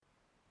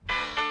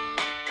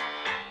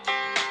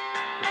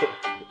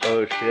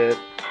Oh shit.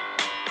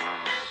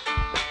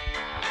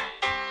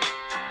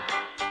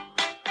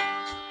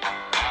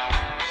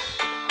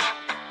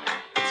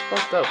 It's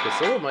fucked up because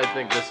someone might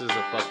think this is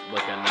not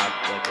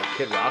like a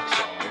Kid Rock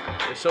song.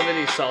 There's so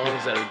many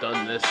songs that have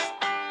done this. I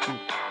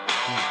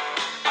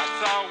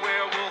saw a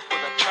werewolf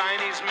with a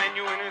Chinese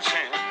menu in his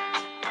hand,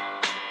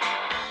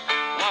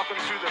 walking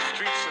through the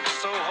streets of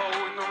Soho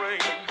in the rain.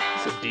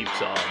 It's a deep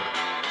song.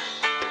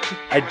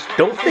 I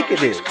don't think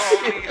it is.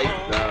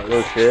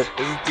 Oh shit.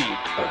 This is deep.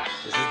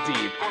 This is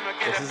deep.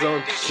 This is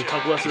on. We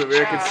talk about some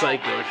American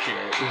Psycho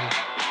shit.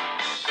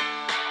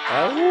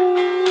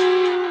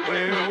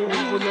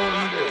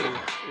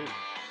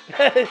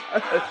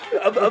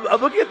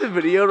 I'm looking at the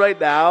video right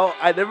now.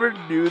 I never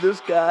knew this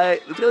guy.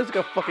 This guy looks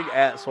like a fucking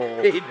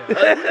asshole. He does.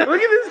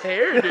 Look at his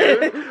hair,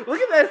 dude. Look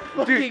at that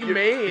fucking Dude,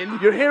 mane.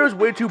 Your hair is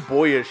way too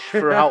boyish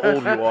for how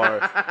old you are.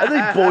 I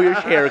think boyish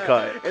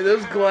haircut. And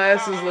those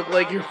glasses look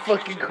like you're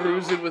fucking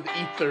cruising with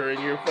ether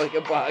in your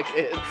fucking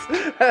pockets.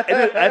 And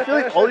then I feel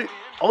like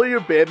all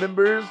your band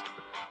members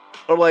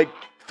are like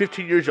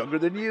 15 years younger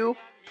than you.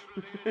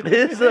 I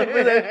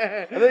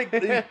think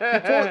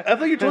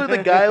you told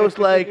the guy was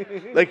like,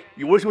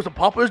 you want to see what some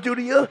poppers do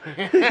to you?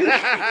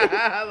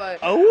 like,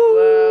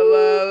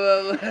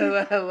 Oh,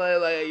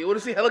 like, you want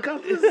to see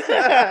helicopters?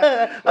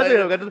 I think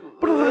I got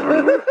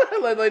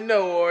like,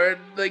 no, or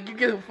like, you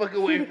get the fuck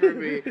away from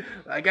me.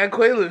 I got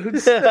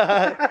Quaaludes.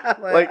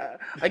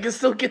 I can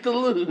still get the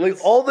loot.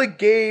 like all the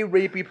gay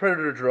rapey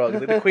predator drugs,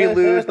 like the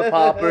Quaaludes, the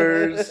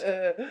poppers,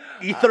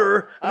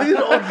 ether. I think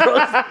these are all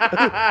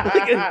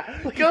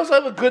drugs. You can also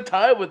have a good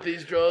time with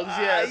these drugs.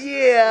 Yes.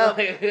 Yeah,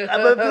 Like- I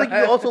feel like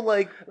you also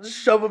like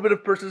shove them in a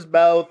person's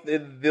mouth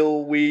and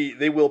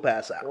they will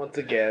pass out. Once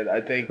again, I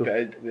think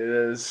it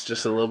is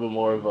just a little bit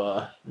more of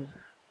a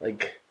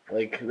like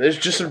there's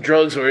just some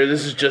drugs where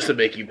this is just to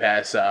make you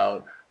pass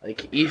out.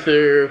 Like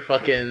ether,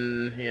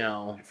 fucking, you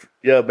know.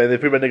 Yeah, man, they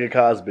free my nigga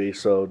Cosby,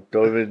 so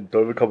don't even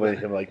come at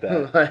him like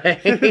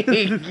that.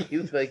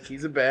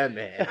 He's a bad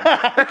man.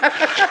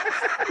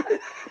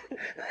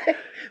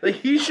 Like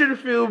he should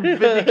feel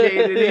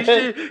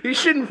vindicated. He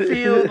shouldn't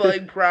feel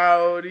like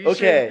proud.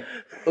 Okay.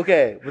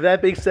 With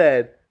that being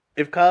said,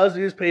 if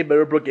Cosby is paying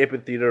Meadowbrook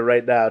Amphitheater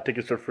right now,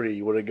 tickets are free.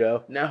 You want to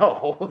go?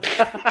 No.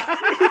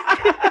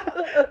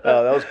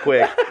 Oh, that was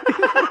quick.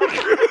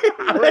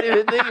 I wasn't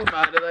even thinking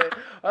about it. Like,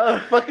 oh,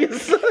 fucking.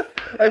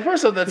 Like,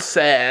 first off, that's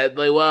sad.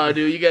 Like, wow,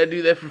 dude, you gotta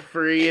do that for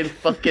free in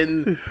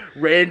fucking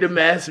random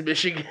ass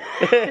Michigan.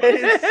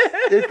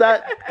 It's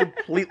not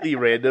completely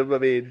random. I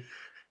mean,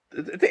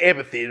 it's an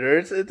amphitheater.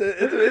 It's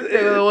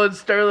The one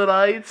Sterling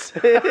Heights.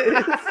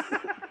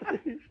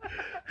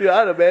 Dude,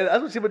 I don't know, man. I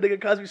don't see my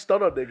nigga Cosby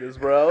stun on niggas,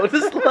 bro.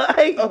 Just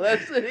like, Oh,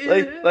 that's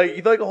it. like you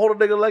think I can hold a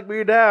nigga like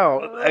me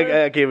down? I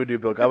can't even do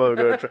Bill. I'm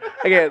gonna try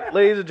again,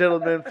 ladies and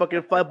gentlemen.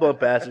 Fucking 5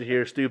 bump acid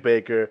here, Stu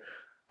Baker.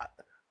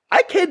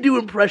 I can do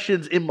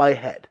impressions in my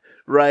head,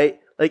 right?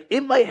 Like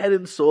in my head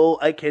and soul,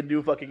 I can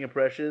do fucking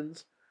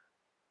impressions.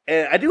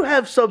 And I do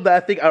have some that I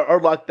think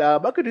are locked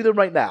down. I could do them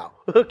right now,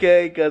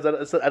 okay? Because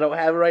I don't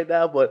have it right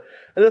now, but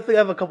I don't think I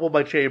have a couple of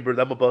my chambers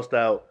I'm gonna bust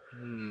out.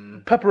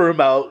 Pepper them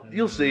out.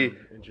 You'll see.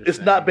 It's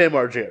not Bam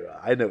Margera.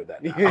 I know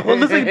that now.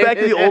 Listening back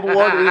to the old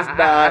one, it is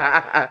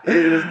not. It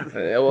is.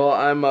 Yeah, well,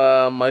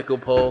 I'm Michael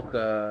Polk,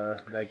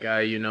 that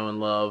guy you know and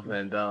love,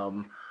 and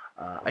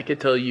I can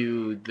tell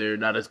you they're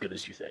not as good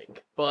as you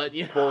think. But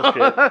you know,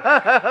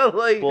 Bullshit.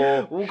 like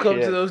we'll come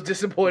Bullshit. to those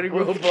disappointing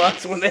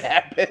roadblocks when they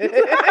happen.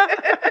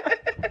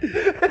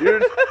 You're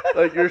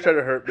just trying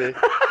to hurt me.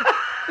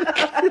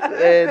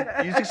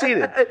 And you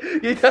succeeded.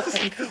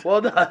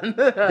 Well done.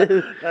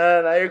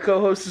 Now your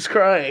co-host is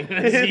crying.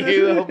 How do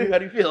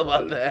you feel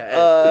about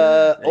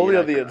that? Only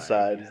You're on the not crying.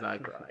 inside. He's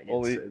not crying.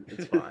 Only-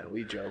 It's fine.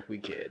 We joke. We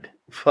kid.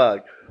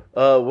 Fuck.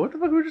 What the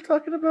fuck were we just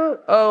talking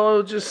about?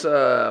 Oh, just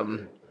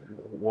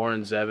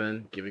Warren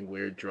Zevon giving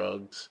weird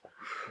drugs.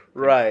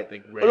 Right. I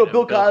think Oh, no,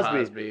 Bill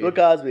Cosby. Bill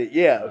Cosby.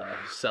 Yeah.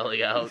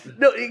 Selling out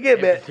No, again,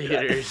 man.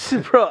 theaters.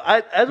 Bro, I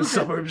the was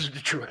suburbs of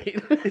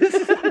Detroit.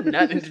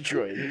 Not in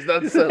Detroit. He's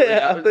not selling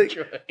out in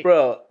Detroit.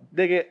 Bro,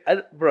 nigga,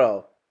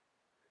 bro.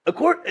 At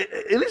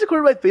least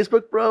according to my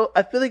Facebook, bro,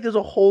 I feel like there's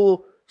a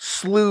whole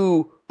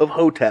slew of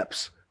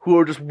hoteps who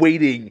are just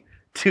waiting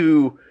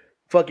to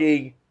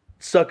fucking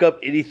suck up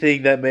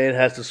anything that man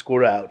has to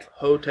score out.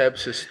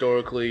 Hoteps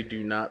historically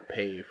do not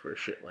pay for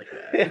shit like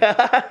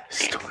that.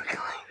 Historically.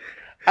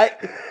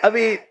 I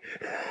mean,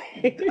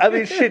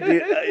 shit,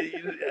 dude.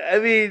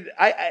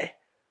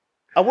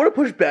 I want to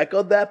push back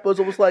on that, but it's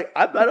almost like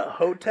I'm not a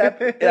hotep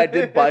and I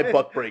did buy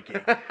buck breaking,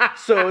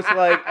 so it's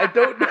like I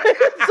don't.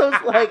 So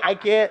it's like I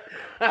can't.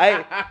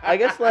 I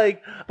guess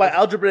like by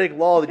algebraic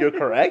law, you're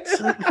correct.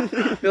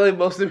 I feel like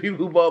most of the people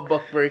who bought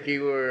buck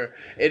breaking were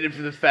in it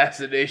for the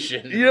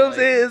fascination. You know what I'm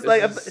saying? It's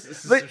like this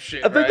is I some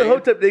shit, think the right?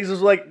 hotep things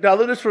was like now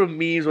they're just from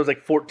memes. Was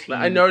like 14.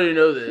 I already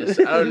know this.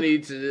 I don't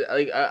need to.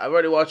 Like, I've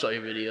already watched all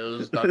your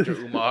videos, Dr.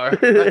 Umar.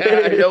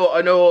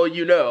 I know all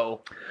you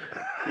know.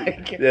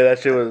 Yeah, that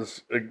shit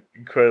was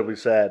incredibly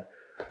sad.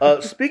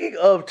 Speaking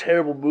of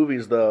terrible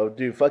movies, though,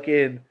 dude,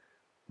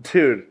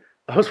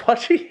 I was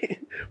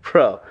watching,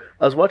 bro.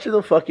 I was watching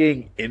the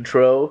fucking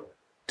intro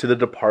to The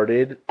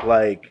Departed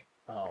like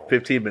Oh.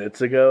 15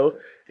 minutes ago.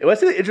 And when I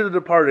say the intro to The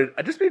Departed,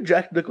 I just mean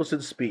Jack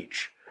Nicholson's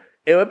speech.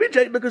 And when I mean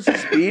Jack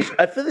Nicholson's speech,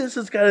 I feel like this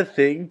is kind of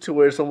thing to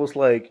where it's almost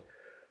like,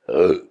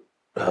 oh,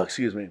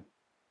 excuse me,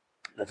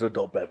 that's an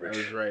adult That beverage.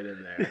 was right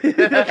in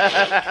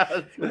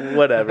there.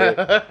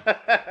 Whatever.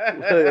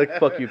 Like,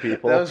 fuck you,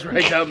 people. That was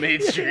right down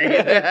Main Street.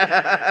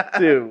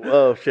 Dude,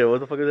 oh shit, what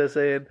the fuck was I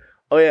saying?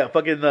 Oh yeah,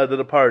 fucking The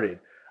Departed.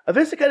 I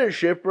think it's the kind of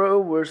shit, bro,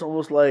 where it's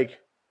almost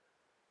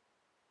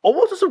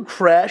some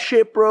crash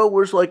shit, bro,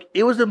 where it's like,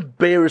 it was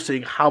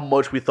embarrassing how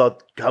much we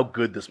thought how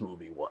good this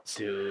movie was.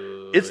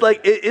 Dude. It's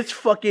like, it is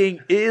fucking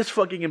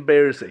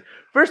embarrassing.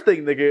 First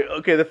thing, nigga,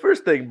 okay, the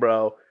first thing,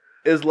 bro,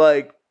 is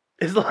like,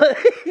 don't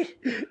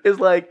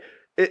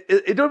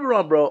get me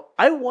wrong, bro.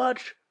 I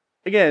watch,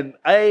 again,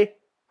 I'm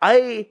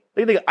a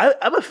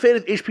fan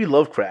of H.P.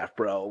 Lovecraft,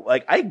 bro.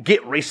 Like, I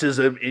get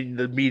racism in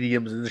the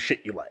mediums and the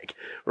shit you like,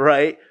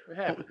 right? It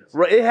happens.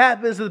 Right, it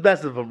happens to the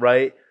best of them,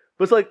 right?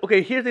 But it's like,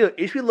 okay, here's the thing.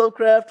 H.P.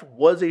 Lovecraft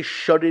was a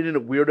shut-in and a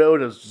weirdo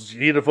and a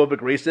xenophobic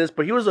racist,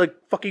 but he was a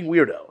fucking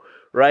weirdo,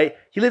 right?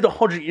 He lived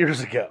 100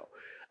 years ago.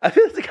 I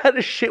feel it's the kind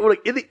of shit where,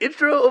 like, in the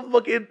intro of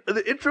The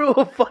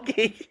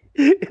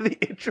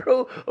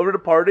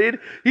Departed,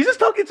 he's just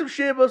talking some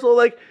shit about, so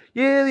like,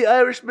 yeah, the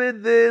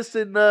Irishman this,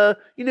 and,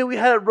 we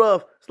had it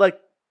rough. It's like,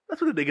 that's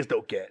what the niggas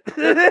don't get.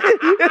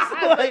 It's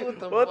like, what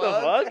the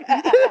fuck?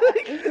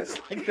 It's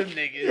like the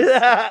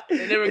niggas.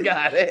 They never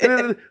got it.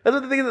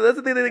 That's the thing the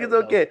niggas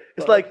don't get.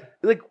 It's like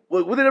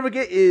what they never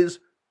get is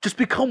just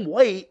become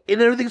white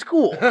and everything's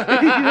cool. You know what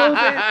I'm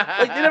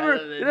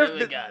saying?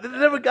 Like they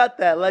never got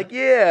that. Like,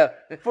 yeah,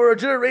 for a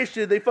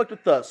generation they fucked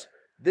with us.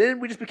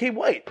 Then we just became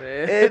white.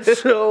 And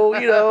so,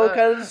 kind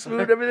of just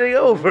smoothed everything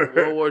over.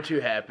 World War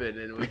II happened,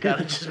 and we kind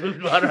of just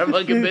moved about our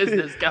fucking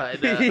business, kind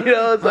of.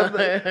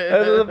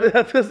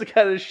 That's the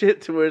kind of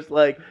shit to where it's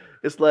like,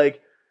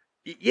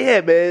 yeah,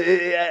 man.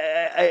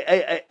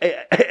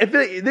 I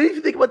feel like, then if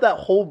you think about that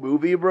whole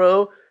movie,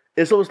 bro,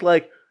 it's almost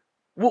like,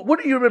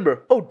 what do you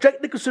remember? Oh,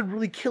 Jack Nicholson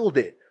really killed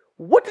it.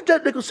 What did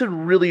Jack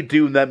Nicholson really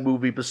do in that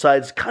movie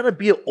besides kind of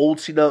be an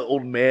senile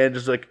old man,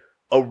 just like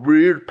a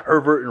weird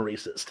pervert and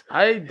racist?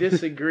 I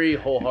disagree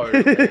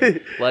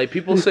wholeheartedly. Like,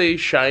 people say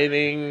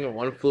Shining,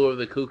 One Flew Over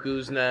the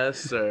Cuckoo's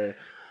Nest, or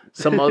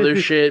some other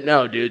shit.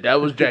 No, dude,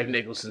 that was Jack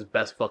Nicholson's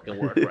best fucking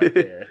work right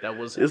there. That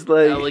was an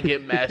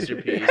elegant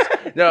masterpiece.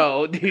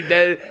 No,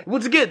 dude,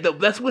 once again, though,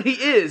 that's what he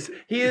is.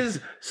 He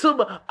is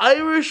some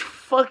Irish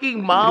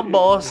fucking mob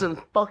boss in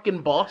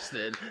fucking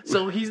Boston.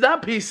 So he's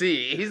not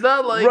PC. He's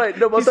not like... Right,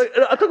 no, but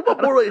I'm talking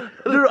about more like...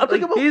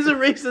 he's a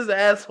racist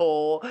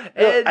asshole.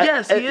 And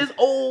yes, he is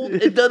old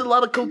and done a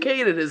lot of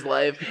cocaine in his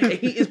life. And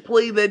he is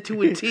playing that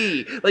to a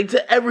T. Like,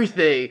 to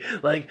everything.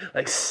 Like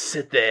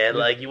sit there.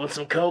 Like, you want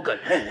some coke?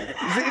 Like...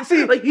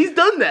 See, like, he's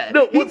done that.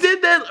 No, he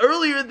did that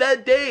earlier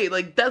that day.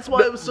 Like, that's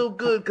why it was so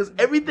good. Because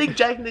everything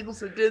Jack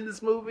Nicholson did in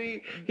this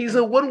movie, he's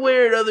a one way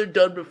or another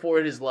done before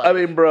in his life. I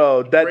mean,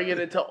 bro, that bringing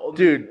it to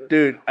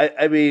dude.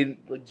 I mean,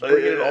 like,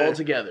 bringing it all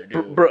together,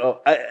 dude.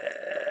 Bro, how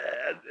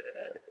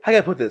can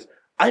I put this?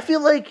 I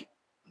feel like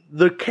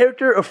the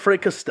character of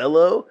Frank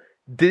Costello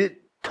didn't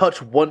touch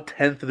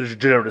 1/10 of the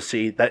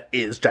degeneracy that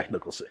is Jack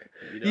Nicholson.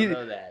 You don't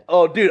know that.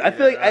 Oh, dude, I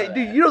feel like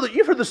dude,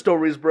 you've heard the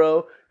stories,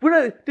 bro.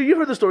 You've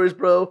heard the stories,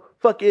 bro.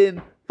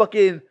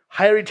 Fucking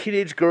hiring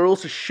teenage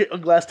girls to shit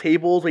on glass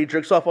tables while he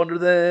jerks off under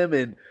them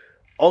and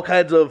all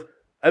kinds of.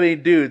 I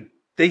mean, dude,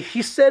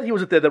 he said he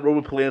wasn't there. That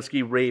Roman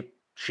Polanski rape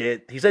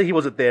shit. He said he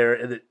wasn't there,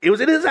 and it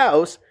was in his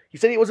house. He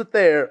said he wasn't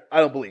there. I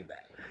don't believe that.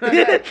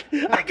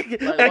 Why?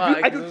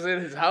 Because it was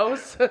in his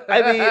house?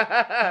 I mean,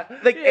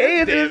 like,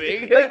 A, it's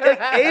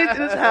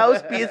in his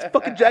house. B, it's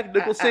fucking Jack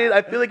Nicholson.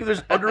 I feel like if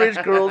there's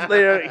underage girls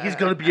there, he's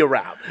gonna be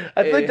around.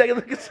 I feel like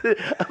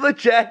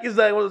Jack is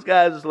like one of those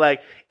guys who's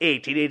like, hey,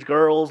 teenage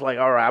girls, like,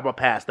 all right, I'm gonna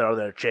pass there on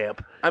their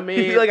champ. I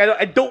mean, like,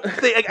 I don't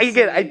think,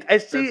 again, I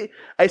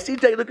see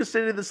Jack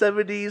Nicholson in the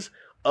 70s,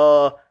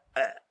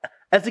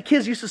 as the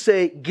kids used to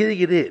say, getting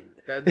it in.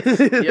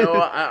 That's,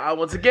 I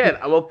once again,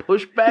 I'm gonna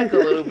push back a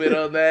little bit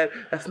on that.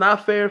 That's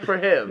not fair for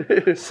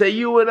him. Say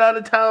you went out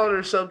of town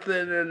or something,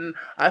 and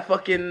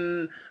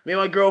me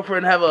and my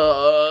girlfriend have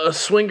a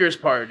swingers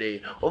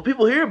party. Well,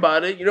 people hear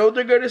about it. You know what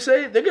they're gonna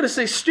say? They're gonna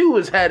say Stu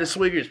has had a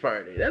swingers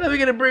party. They're never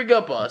gonna bring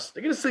up us.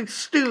 They're gonna say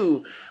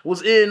Stu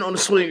was in on the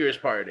swingers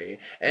party,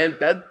 and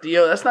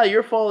that's not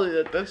your fault.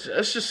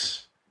 That's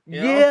just.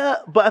 Yeah,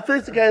 but I feel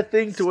it's the kind of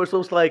thing to where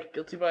it's like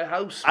guilty by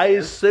house. I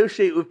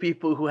associate with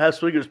people who have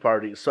swingers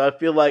parties, so I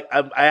feel like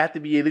I have to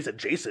be at least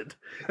adjacent.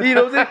 You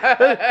know what I'm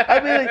saying? I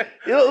mean, like,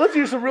 let's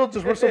use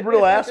we're some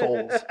real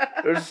assholes.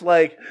 It's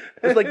like,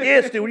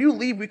 yeah, Stu, when you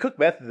leave, we cook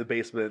meth in the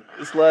basement.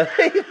 It's like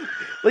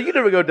you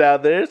never go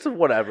down there. It's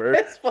whatever.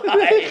 It's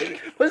fine.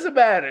 What's the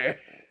matter?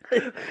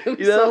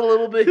 Sell a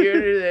little bit here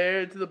and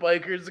there to the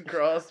bikers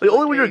across. Like,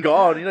 only when you're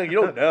gone, you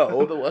don't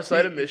know. The west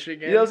side of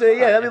Michigan. You know what I'm saying?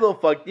 Yeah, that'd be a little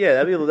fucked. Yeah,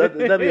 that'd be a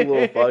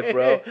little fucked,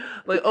 bro.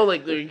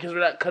 Like, because we're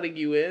not cutting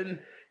you in.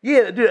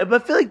 Yeah, dude.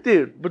 But I feel like,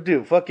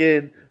 dude,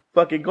 fucking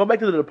fucking going back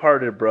to The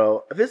Departed,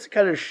 bro. If this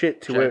kind of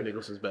shit to Jack it,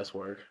 Nicholson's best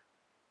work.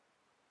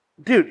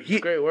 dude,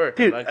 It's great work.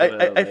 dude, I'm not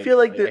gonna, I feel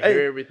like I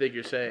hear everything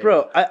you're saying,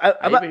 bro. I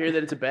I'm even not, hear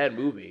that it's a bad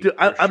movie. dude,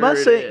 I'm For not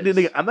sure saying, it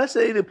is. I'm not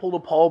saying they pulled a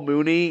Paul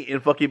Mooney in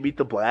fucking Meet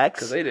the Blacks.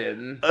 Because they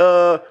didn't.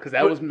 Because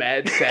That was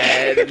mad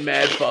sad and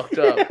mad fucked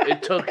up.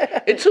 It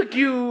took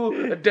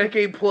you a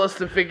decade plus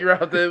to figure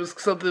out that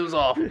something was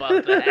off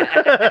about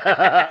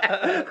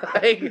that.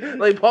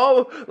 like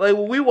Paul, like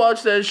when we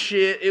watched that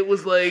shit, it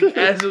was like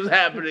as it was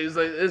happening, it's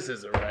like this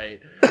isn't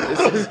right. This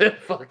isn't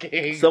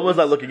fucking. someone's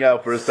not looking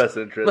out for his best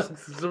interest.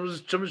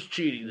 Someone's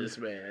cheating this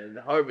man,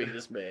 harming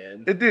this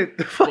man. And dude,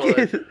 the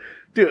fucking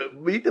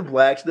dude, Meet the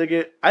Blacks,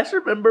 nigga. I just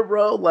remember,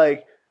 bro.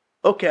 Like,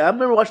 okay, I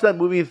remember watching that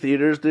movie in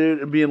theaters,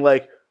 dude, and being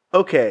like,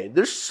 okay,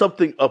 there's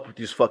something up with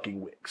these fucking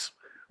wigs,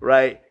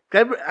 right? I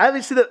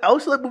haven't seen that. I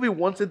only saw that movie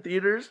once in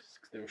theaters.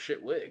 They were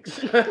shit wigs.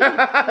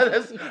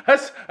 that's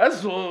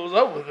what was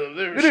up with them.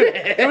 They were Dude,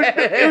 shit.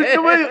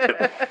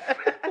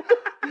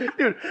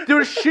 Dude, there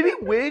were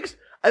shitty wigs.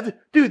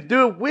 Dude,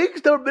 there were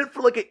wigs that were meant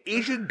for like an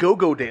Asian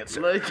go-go dancer.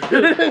 Like,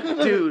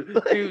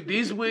 dude,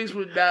 these wigs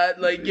would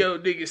not, like, yo,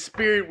 nigga,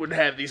 Spirit would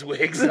have these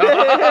wigs on.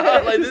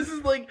 Like, this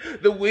is like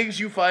the wigs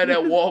you find at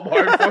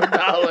Walmart for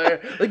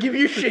 $1. Like, if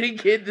you're shitty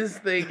kid, this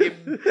thing.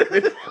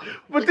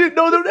 But dude,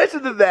 no, they're nicer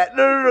than that.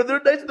 No,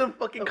 they're nicer than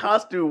fucking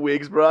costume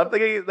wigs, bro. I'm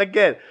thinking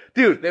again,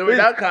 dude. They were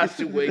not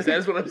costume wigs.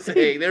 That's what I'm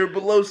saying. They were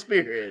below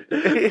Spirit.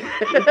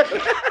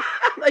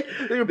 Like,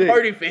 they were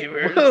party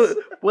favors.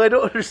 What I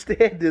don't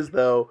understand is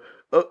though,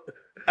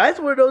 I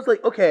just want to know. It's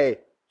like, okay,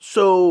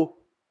 so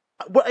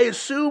what I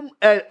assume,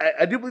 and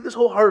I do believe this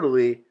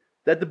wholeheartedly,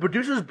 that the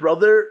producer's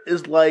brother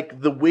is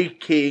like the wig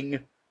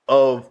king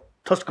of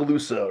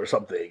Tuscaloosa or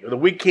something, or the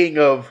wig king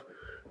of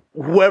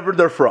whoever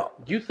they're from.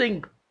 You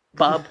think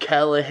Bob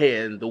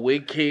Callahan, the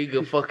wig king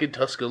of fucking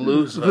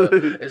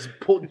Tuscaloosa, is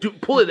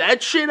pulling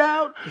that shit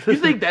out? You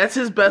think that's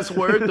his best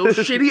work? Those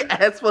shitty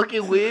ass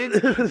fucking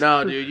wigs?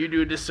 No, dude, you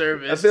do a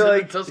disservice to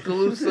like the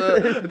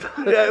Tuscaloosa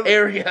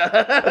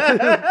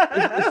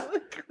area.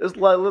 It's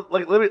like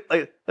let me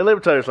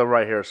tell you something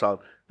right here, son.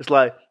 It's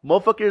like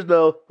motherfuckers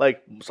know,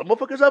 like some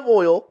motherfuckers have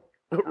oil,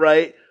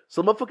 right?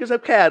 Some motherfuckers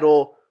have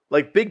cattle.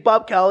 Like Big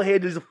Bob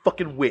Callahan is a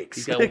fucking wigs.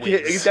 He's got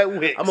wigs. He's got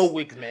wigs. I'm a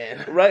wigs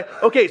man. Right?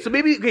 Okay, so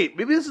maybe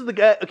this is the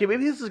guy. Okay,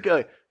 maybe this is the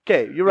guy.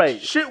 Okay, you're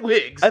right. Shit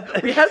wigs.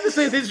 We have to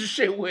say these are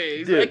shit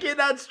wigs. Dude. I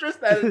cannot stress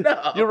that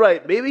enough. You're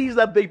right. Maybe he's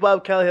not Big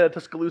Bob Callahan at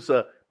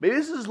Tuscaloosa. Maybe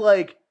this is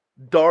like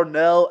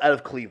Darnell out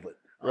of Cleveland.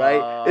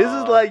 Right? This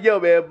is like, yo,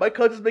 man, my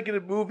cousin's making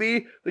a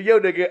movie. Like, yo,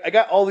 nigga, I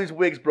got all these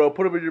wigs, bro.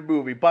 Put them in your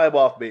movie. Buy them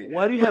off me.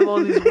 Why do you have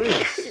all these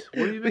wigs?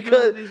 What are you making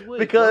all these wigs?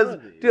 Because,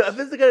 dude, if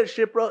this is the kind of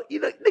shit, bro, you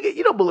know, nigga,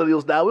 you know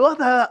millennials now. We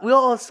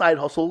all have side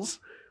hustles.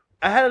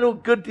 I had a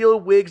good deal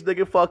of wigs,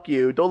 nigga. Fuck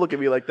you. Don't look at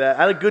me like that.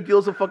 I had a good deal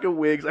of some fucking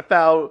wigs. I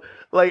found,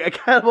 like, I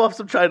got them off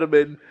some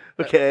Chinamen.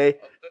 Okay,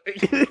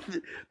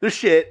 they're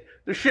shit.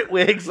 They're shit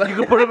wigs. You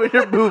can put them in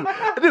your movie.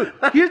 Dude,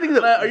 here's the thing.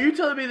 Though. Are you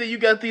telling me that you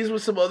got these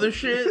with some other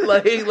shit?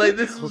 Like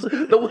this was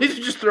the wigs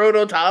you just throw it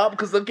on top?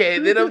 Because okay,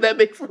 then that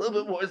makes a little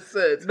bit more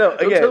sense. No,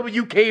 don't tell me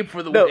you came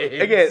for the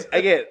wigs.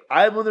 Again,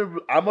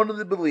 I'm under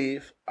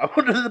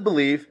the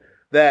belief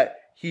that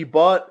he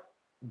bought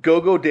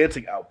go-go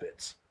dancing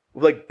outfits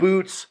with like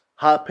boots,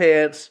 hot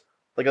pants,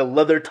 like a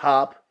leather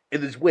top,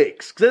 and these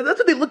wigs. Because that's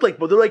what they look like,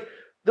 but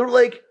they're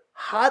like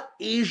hot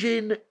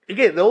Asian.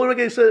 Again, the only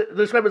way I can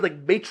describe it is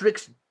like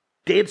Matrix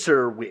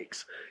dancer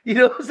wigs. You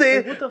know what I'm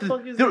saying? What the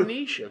fuck is the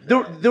niche of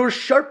that? There were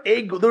sharp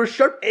angled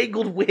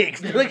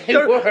wigs. They're like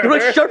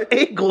sharp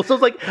angles. So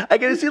it's like I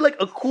can see like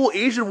a cool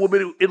Asian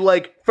woman in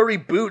like furry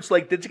boots,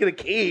 like dancing in a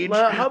cage.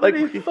 How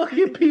many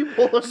fucking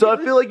people? So I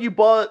feel like you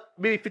bought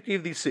maybe 50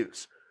 of these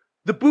suits.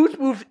 The boots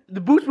move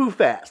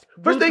fast.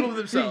 First thing, move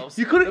themselves.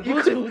 You couldn't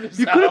move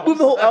the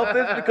whole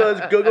outfit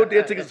because go-go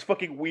dancing is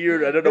fucking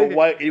weird. I don't know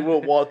why anyone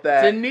would want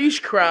that. It's a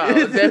niche crowd,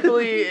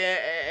 definitely,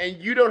 and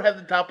you don't have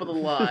the top of the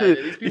line.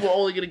 These people are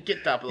only gonna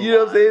get top of the line. You know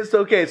what I'm saying? So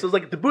okay, so it's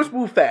like the boots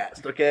move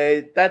fast.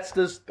 Okay, that's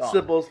just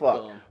simple as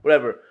fuck.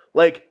 Whatever.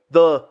 Like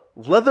the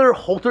leather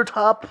halter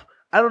top.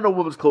 I don't know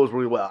women's clothes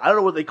really well. I don't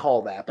know what they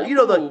call that, but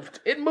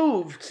it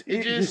moved.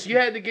 It just you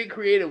had to get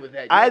creative with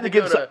that. I had to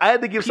give some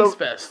of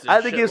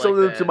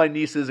them to my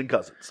nieces and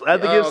cousins. I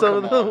had to give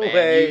some of them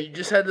away. You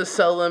just had to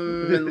sell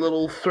them in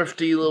little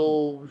thrifty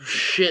little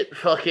shit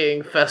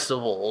fucking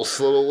festivals,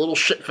 little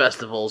shit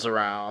festivals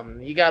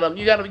around. You got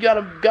rid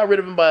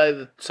of them by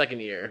the second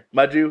year.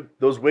 Mind you,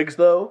 those wigs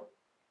though.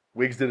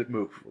 Wigs didn't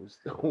move.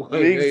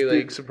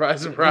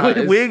 Surprise.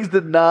 Wigs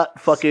did not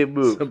fucking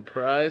move.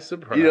 Surprise.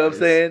 You know what I'm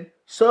saying?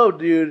 So,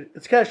 dude,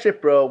 it's kind of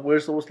shit, bro. Where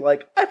it's almost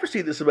like, I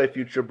foresee this in my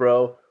future,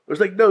 bro.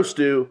 It's like, no,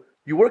 Stu.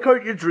 You work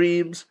hard at your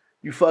dreams.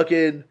 You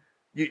fucking,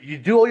 you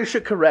do all your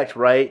shit correct,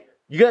 right?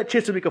 You got a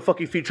chance to make a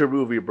fucking feature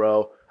movie,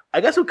 bro.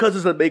 I got some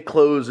cousins that make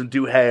clothes and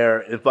do hair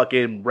and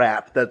fucking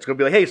rap. That's going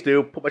to be like, hey,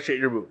 Stu, put my shit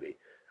in your movie.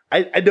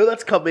 I know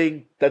that's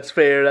coming. That's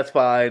fair. That's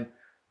fine.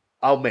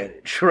 I'll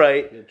manage,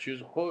 right? Yeah,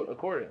 choose a quote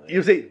accordingly.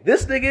 You say,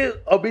 this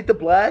nigga, I'll beat the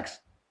blacks.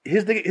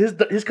 His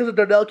cousin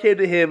Darnell came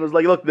to him and was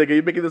like, look, nigga,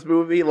 you making this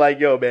movie? Like,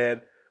 yo,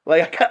 man,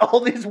 Like I got all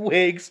these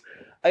wigs.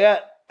 I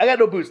got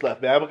no boots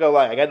left, man. I'm not gonna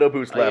lie. I got no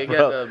boots left,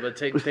 bro. but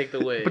take the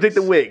wigs. But take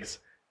the wigs.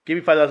 Give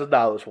me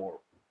 $5,000 for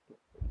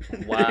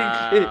them.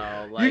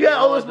 Wow. You got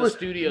all this the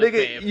studio's nigga,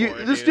 paying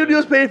for it, the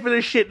studio's paying for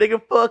this shit,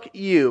 nigga. Fuck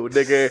you,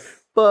 nigga.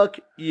 Fuck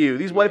you.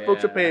 These white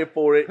folks are paying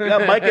for it. You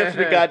got Mike Epps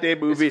in the goddamn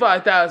movie. It's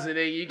 $5,000,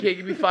 nigga. You can't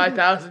give me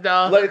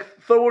 $5,000. Like,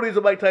 throw one of these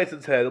on Mike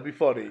Tyson's head. It'll be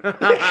funny.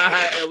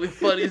 It'll be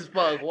funny as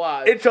fuck.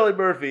 Why? And Charlie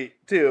Murphy,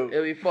 too.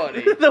 It'll be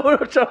funny. Throw one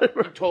on Charlie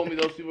Murphy. You told me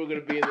those people were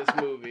going to be in this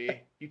movie.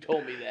 You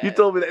told me that. You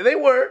told me that. They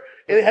were.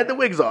 And they had the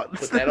wigs on.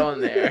 Put that on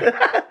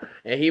there.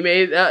 And he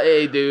made,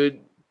 hey,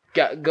 dude.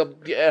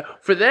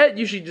 For that,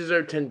 you should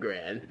deserve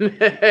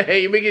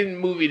 $10,000. You're making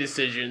movie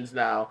decisions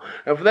now.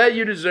 And for that,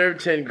 you deserve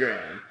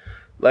 $10,000.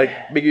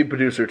 Like, making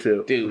producer,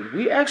 too. Dude,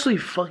 we actually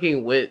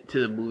fucking went to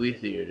the movie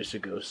theater just to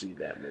go see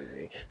that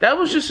movie. That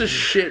was just a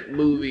shit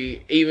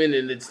movie, even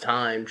in its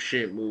time,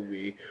 shit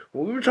movie.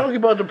 When we were talking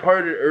about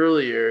Departed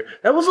earlier,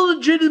 that was a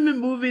legitimate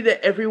movie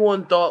that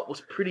everyone thought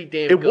was pretty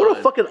damn good. It won a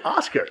fucking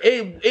Oscar.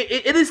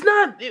 It is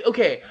not,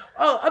 okay,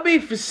 I'm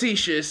being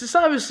facetious. It's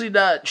obviously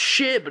not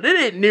shit, but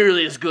it ain't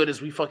nearly as good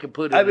as we fucking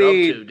put it up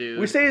to, dude.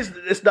 We say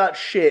it's not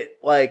shit,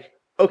 like,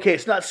 okay,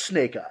 it's not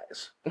Snake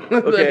Eyes.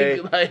 Okay,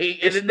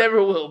 and it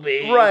never will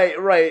be. Right.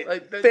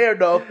 Like, fair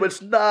enough, but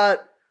it's not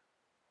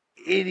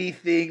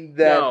anything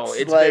that's no,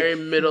 it's like... very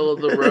middle of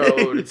the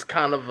road. It's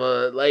kind of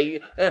a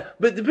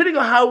but depending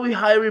on how we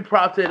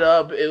propped it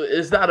up,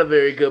 it's not a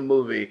very good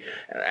movie.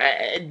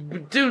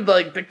 Dude,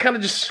 like they kind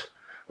of just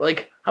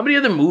like how many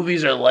other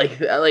movies are like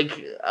that?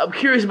 Like I'm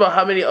curious about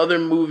how many other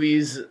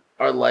movies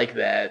are like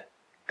that.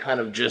 Kind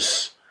of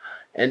just.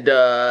 And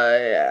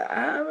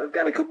I've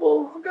got a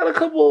couple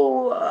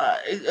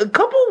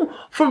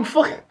from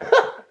fucking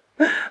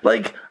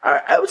like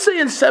I would say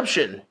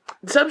Inception.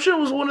 Inception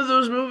was one of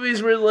those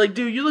movies where like,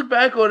 dude, you look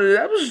back on it,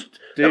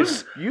 you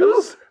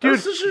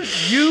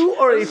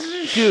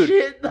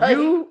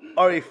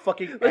are a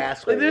fucking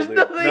asshole. Like, there's dude.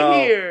 nothing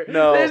here.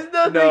 No, there's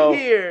nothing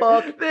here.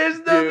 Fuck, there's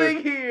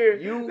nothing here.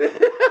 Dude,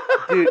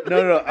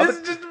 no. This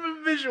is just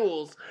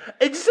visuals.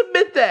 And just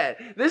admit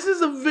that. This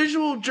is a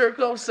visual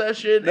jerk-off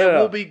session and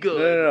we'll be good.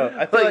 No.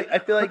 I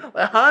feel like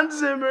Hans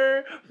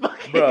Zimmer,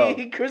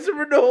 fucking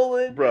Christopher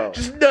Nolan,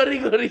 just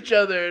nutting on each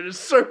other in a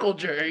circle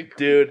jerk.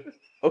 Dude,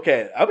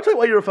 okay, I'm gonna tell you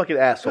why you're a fucking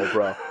asshole,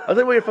 bro.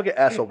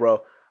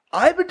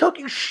 I've been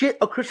talking shit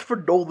on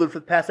Christopher Nolan for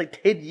the past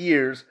like 10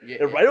 years. Yeah.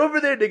 And right over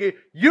there, nigga,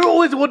 you're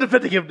always the one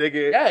defending him,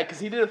 nigga. Yeah, because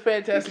he did a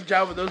fantastic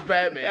job with those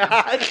Batman.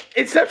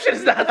 Inception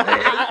is not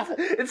that.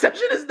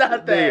 Inception is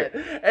not that.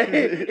 And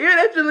even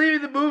after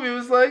leaving the movie, it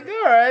was like,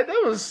 all right,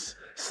 that was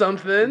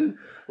something.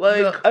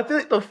 Like, no, I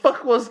think what the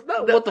fuck was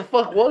that?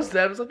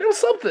 It was like, there was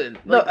something.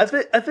 Like, no, I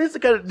think it's the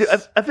kind of,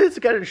 I think it's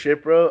the kind of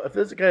shit, bro. I think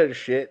it's the kind of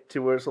shit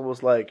to where it's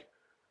almost like,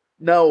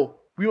 no.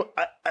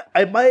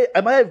 I might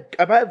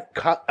have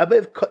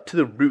cut to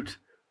the root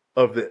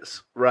of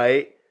this,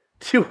 right?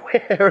 To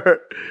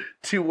where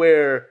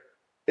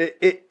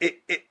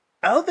it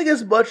I don't think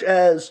as much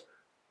as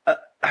I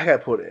gotta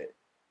put it.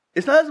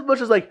 It's not as much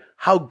as like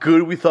how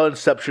good we thought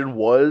Inception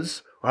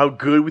was or how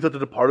good we thought The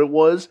Departed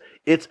was.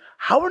 It's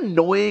how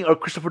annoying are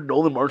Christopher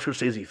Nolan, Martin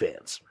Scorsese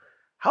fans.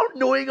 How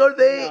annoying are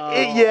they?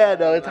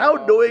 It's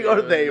how annoying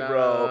are they,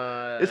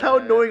 bro? It's how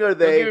annoying are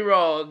they? Don't get me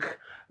wrong.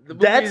 The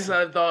movies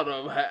I've thought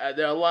of,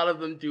 a lot of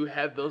them do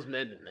have those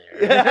men in there.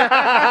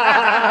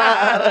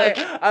 Like,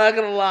 I'm not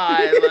gonna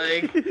lie.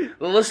 Like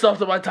the list off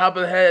to my top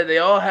of the head, they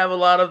all have a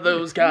lot of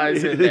those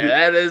guys in there.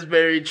 That is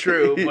very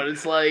true. But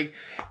it's like,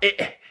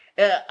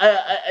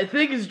 I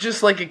think it's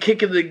just like a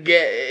kick in the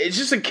It's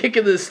just a kick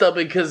in the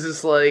stomach because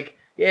it's like,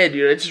 yeah,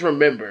 dude, I just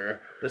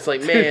remember. It's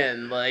like,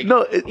 man, like,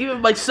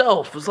 even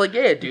myself was like,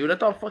 yeah, dude, I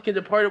thought fucking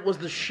Departed was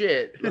the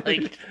shit.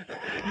 Like,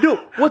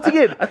 once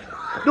again.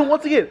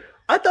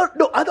 I thought it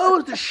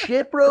was the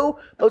shit, bro.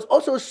 I was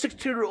also a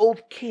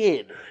 16-year-old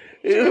kid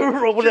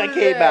when that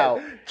came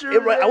out.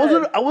 I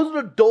wasn't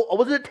an adult. I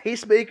wasn't a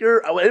tastemaker.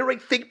 I didn't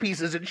write think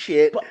pieces and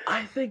shit. But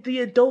I think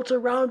the adults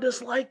around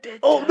us liked it.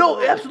 Oh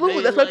no,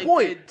 absolutely. That's my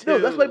point. No,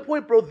 that's my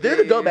point, bro. They're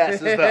the dumbasses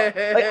though.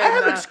 Like I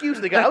have an excuse,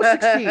 nigga. I was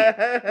 16.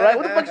 Right?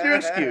 What the fuck's your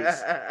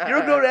excuse? You're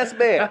a grown ass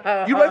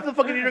man. You write for the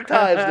fucking New York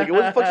Times, nigga.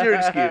 What the fuck's your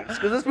excuse?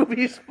 Because this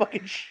movie is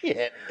fucking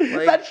shit.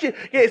 It's not shit.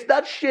 Yeah, it's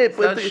not shit.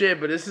 But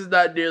this is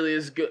not nearly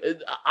as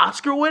good.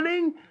 Oscar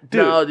winning?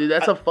 Dude, no, dude,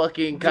 that's a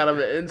fucking kind of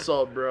an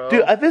insult, bro.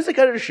 Dude, I feel the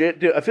kind of shit.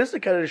 Dude, I feel the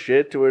kind of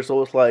shit to where it's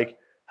almost like,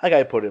 how can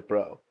I put it,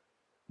 bro?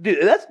 Dude,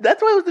 that's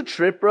why it was the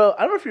trip, bro.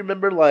 I don't know if you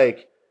remember,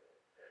 like,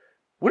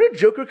 when did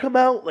Joker come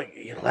out? Like,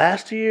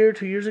 last year,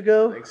 2 years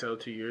ago? I think so,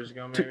 2 years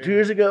ago, maybe. 2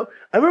 years ago?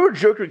 I remember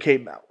Joker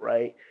came out,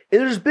 right?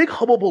 And there's this big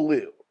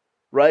hullabaloo,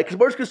 right? Because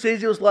Martin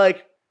Scorsese was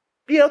like,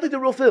 yeah, I don't think they're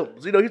real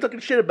films. You know, he's talking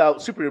shit about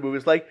superhero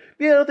movies. Like,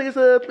 yeah, I don't think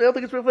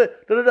it's real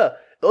film. Da.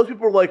 Those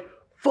people were like,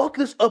 fuck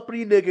this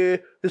uppity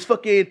nigga, this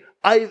fucking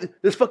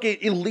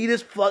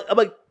elitist fuck. I'm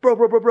like,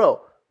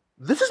 bro.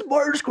 This is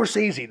Martin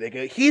Scorsese,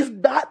 nigga. He's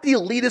not the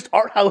elitist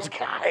art house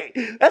guy.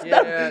 That's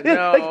not.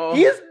 No. Like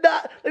he is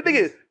not. Like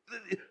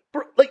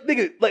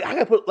nigga. Like I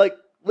gotta put like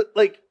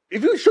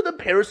if you show them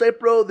Parasite,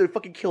 bro, they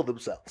fucking kill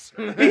themselves.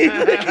 You know what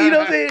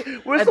I'm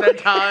saying? At that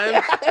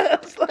time,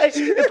 it's like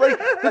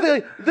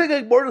the thing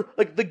like Martin,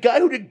 like the guy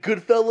who did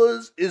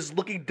Goodfellas is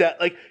looking down,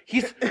 like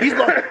he's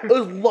like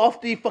this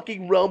lofty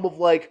fucking realm of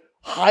like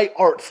high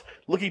art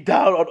looking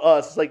down on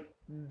us. It's like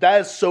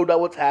that is so not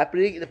what's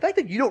happening, and the fact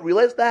that you don't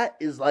realize that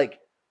is like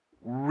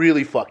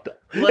really fucked up.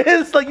 Like,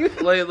 it's like you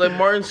like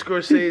Martin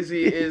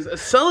Scorsese is a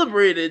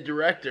celebrated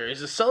director.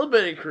 He's a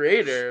celebrated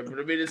creator. But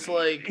I mean, it's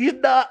like he's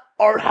not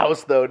art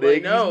house though,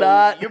 Nick. like, no, He's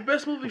not. your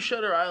best movie,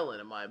 Shutter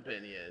Island, in my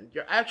opinion.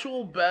 Your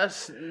actual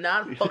best,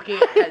 not fucking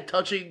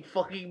touching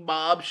fucking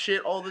mob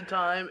shit all the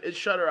time, is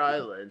Shutter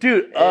Island,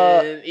 Dude,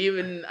 And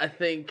even I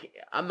think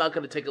I'm not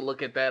gonna take a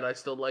look at that. I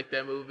still like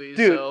that movie,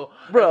 Dude, so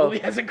bro, that movie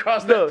hasn't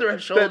crossed no, that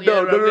threshold that- yet.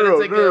 no, but I'm no,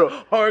 gonna take no.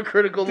 a hard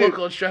critical look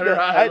on Shutter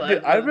No,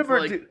 Island. I It's remember,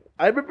 like,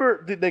 I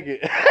remember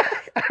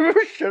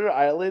Shutter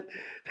Island.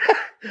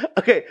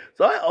 Okay,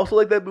 so I also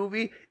like that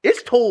movie.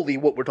 It's totally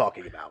what we're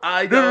talking about.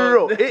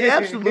 No. It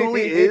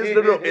absolutely is.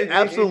 No, it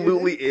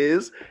absolutely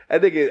is.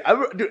 And nigga,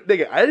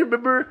 I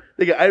remember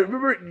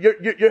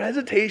your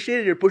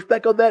hesitation, your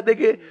pushback on that,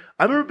 nigga.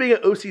 I remember being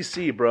at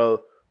OCC, bro.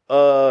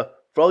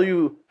 For all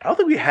you, I don't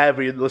think we have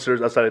any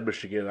listeners outside of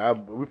Michigan.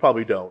 We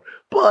probably don't.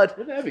 But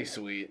Wouldn't that be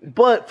sweet?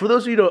 But for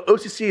those of you who know,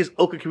 OCC is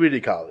Oakland Community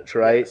College,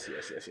 right?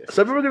 Yes.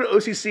 So I remember going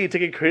to OCC and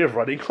taking creative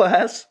running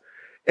class,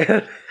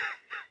 and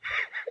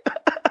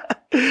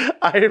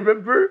I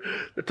remember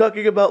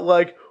talking about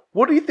like,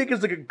 what do you think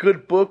is like a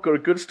good book or a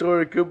good story,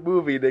 or a good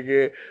movie,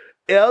 nigga?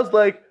 And I was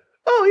like,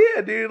 oh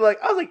yeah, dude. Like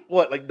I was like,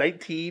 what, like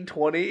 19,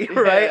 20,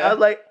 right? Yeah. I was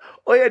like,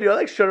 oh yeah, dude. I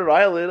like Shutter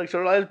Island. Like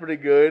Shutter Island's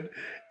pretty good.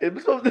 And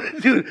so,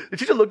 dude, the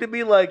teacher looked at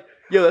me like,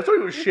 yo, that's not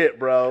even shit,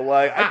 bro.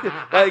 Like,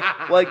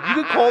 like you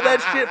could call that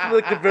shit from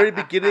like the very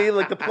beginning.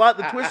 Like the plot,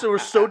 the twists were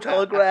so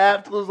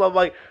telegraphed. I'm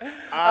like,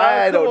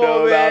 I don't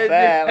know about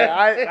that.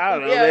 Like, I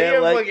don't know, yeah, man. you're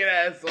a Like, fucking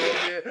asshole,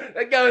 man.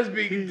 That guy was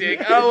being a dick.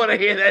 I don't want to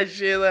hear that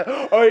shit. Like,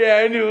 oh yeah,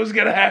 I knew it was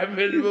gonna happen.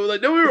 But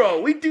like, no, we're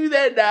wrong. We do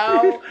that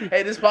now, and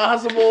it's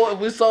possible. If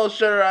we saw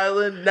Shutter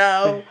Island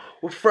now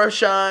with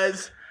fresh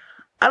eyes,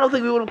 I don't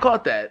think we would have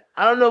caught that.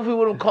 I don't know if we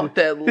would have caught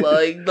that.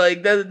 Like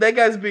that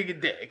guy's being a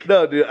dick.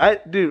 no, dude, I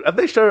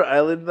think Shutter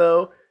Island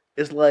though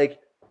is like,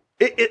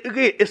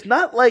 it's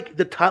not like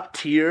the top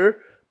tier,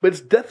 but it's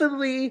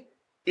definitely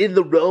in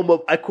the realm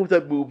of I quote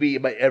that movie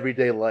in my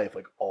everyday life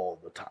like all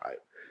the time.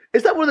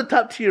 It's not one of the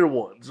top tier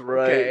ones,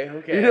 right?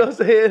 Okay. You know what I'm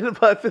saying?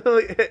 But I feel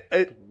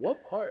like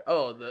What part?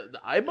 Oh, the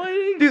eye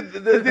biting? dude,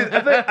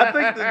 I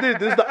think dude,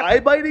 there's the eye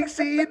biting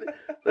scene.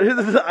 There's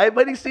the eye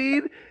biting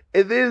scene,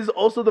 and there's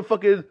also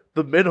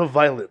the men of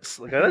violence.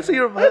 Like I didn't say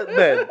you're violent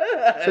men.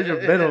 I said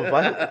you're men of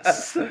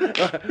violence.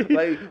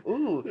 Like,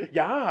 ooh,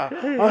 yeah.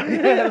 Oh,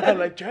 yeah,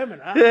 like German,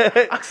 huh?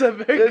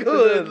 Accent very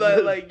good.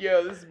 Like,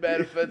 yo, this is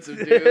bad offensive,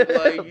 dude.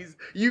 Like,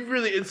 you've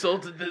really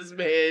insulted this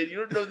man. You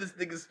don't know this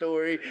nigga's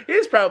story.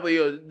 He's probably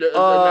a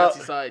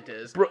Nazi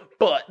scientist. Bro,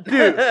 but,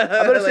 dude,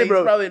 I'm gonna say, he's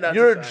bro, probably a Nazi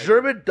you're a scientist.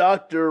 German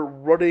doctor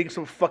running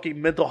some fucking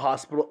mental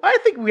hospital. I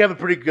think we have a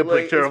pretty good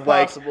Like, picture it's of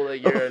like. possible that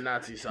you're a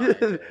Nazi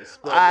scientist.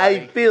 But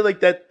I feel like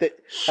that.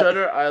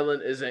 Shutter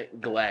Island isn't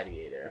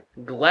Gladiator.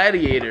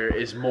 Gladiator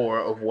is more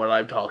of what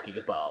I'm talking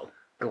about.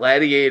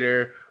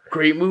 Gladiator,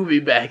 great movie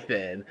back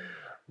then.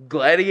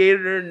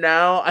 Gladiator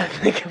now, I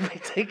think if we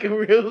take a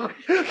real,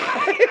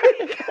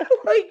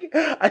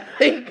 I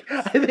think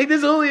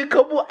there's only a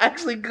couple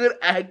actually good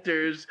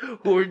actors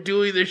who are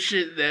doing their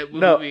shit in that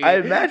No, movie. I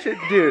imagine,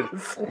 dude.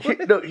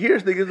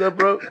 Here's the thing is though,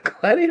 bro.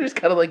 Gladiator's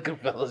kind of like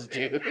Goodfellas,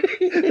 dude.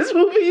 This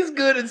movie is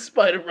good in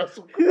spite of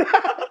Russell Crowe.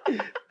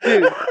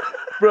 Dude,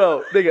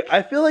 bro, nigga,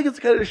 I feel like it's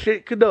kind of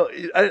shit. No,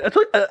 how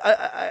can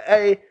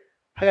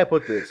I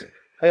put this?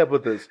 I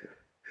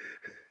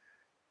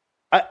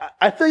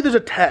feel like there's a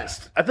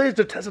test. I feel like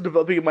there's a test of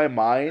developing in my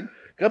mind.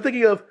 I'm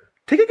thinking of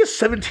taking a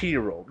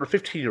 17-year-old or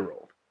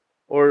 15-year-old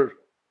or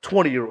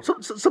 20-year-old,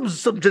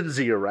 some Gen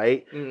Zer,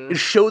 right, and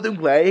show them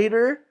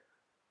Gladiator.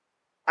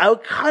 I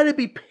would kind of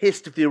be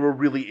pissed if they were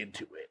really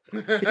into it. You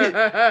know,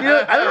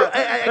 I don't know.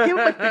 I can't put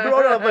my finger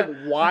on it. I'm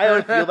like, why I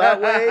would feel that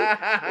way.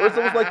 Or it's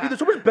almost like, dude, there's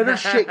so much better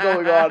shit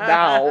going on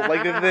now.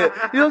 Like, you know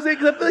what I'm saying?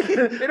 Because I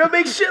feel like They don't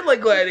make shit like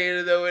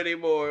Gladiator though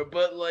anymore.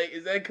 But like,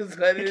 is that because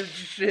Gladiator's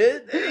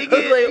shit?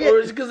 Or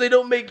is it because they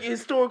don't make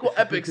historical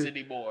epics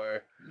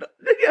anymore?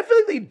 I feel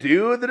like they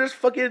do. They're just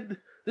fucking.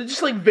 They're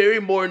just like very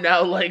more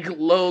now like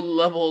low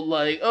level,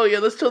 like, oh yeah,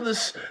 let's tell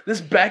this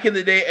back in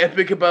the day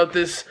epic about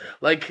this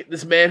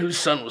man whose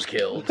son was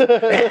killed.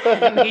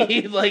 And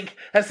he like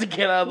has to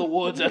get out of the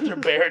woods after a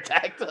bear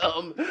attacked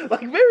him.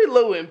 Like very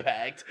low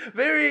impact.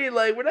 Very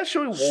like, we're not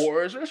showing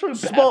wars, we're not showing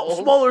battles.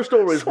 Smaller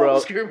stories, Small bro.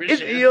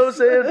 skirmishes. You know what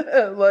I'm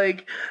saying?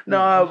 Like,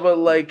 no, but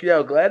like,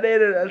 yo,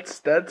 Gladiator,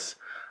 that's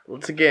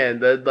once again,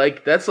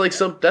 that's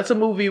a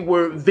movie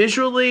where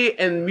visually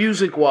and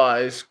music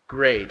wise,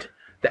 great.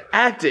 The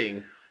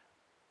acting,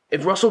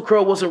 if Russell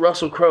Crowe wasn't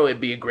Russell Crowe,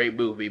 it'd be a great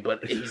movie,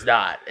 but he's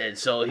not, and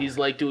so he's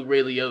like doing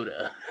Ray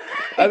Liotta.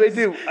 I mean,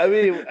 dude. I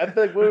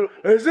feel like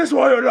is this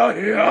why you're not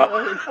here?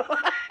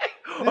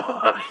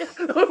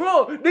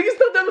 Bro, niggas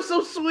thought that was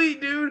so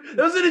sweet, dude.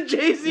 That was in a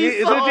Jay-Z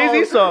Yeah, song. it's a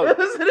Jay-Z song. That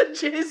was in a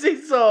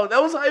Jay-Z song.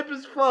 That was hype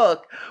as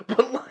fuck.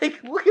 But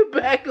like, looking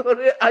back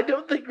on it, I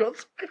don't think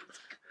Russell.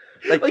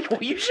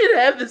 Like you should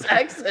have this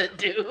accent,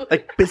 dude.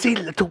 Like busy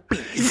little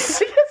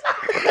bees.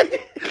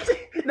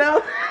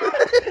 Now,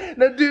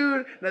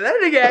 dude,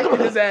 that nigga acted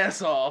his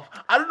ass off.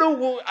 I don't know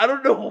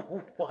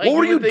why. What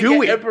were you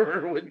doing?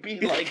 Emperor would be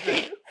like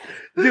this.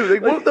 Dude,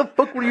 like, what the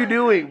fuck were you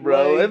doing,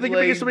 bro? I think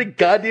you're making so many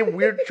goddamn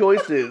weird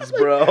choices,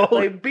 bro.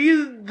 Like,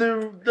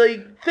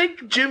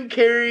 think Jim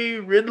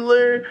Carrey,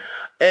 Riddler,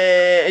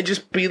 and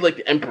just be like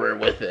the Emperor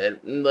with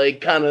it, and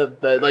like kind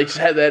of like just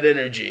have that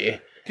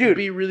energy. Dude,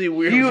 be really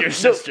weird with your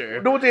sister.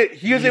 No,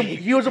 he was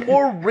a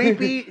more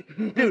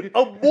rapey, dude,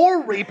 a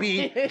more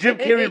rapey Jim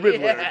Carrey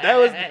Riddler. That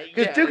was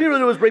because Jim Carrey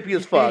Riddler was rapey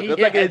as fuck. Let's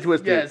not get into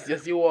it.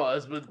 Yes, he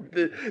was, but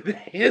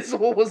his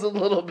one was a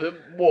little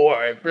bit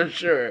more for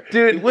sure.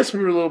 Dude, he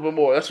whispered a little bit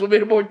more. That's what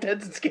made it more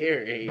intense and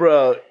scary,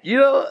 bro.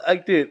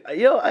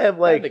 I have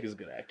like, I think he's a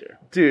good actor,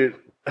 dude.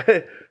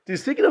 Dude,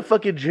 speaking of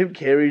fucking Jim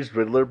Carrey's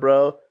Riddler,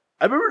 bro,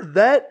 I remember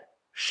that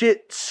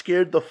shit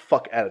scared the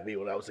fuck out of me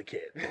when I was a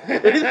kid.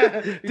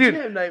 Did you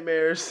have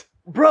nightmares?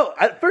 Bro,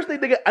 first thing,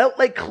 nigga, I don't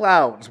like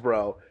clowns,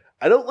 bro.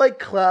 I don't like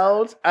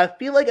clowns. I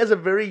feel like as a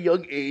very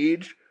young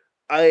age,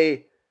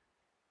 I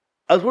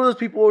was one of those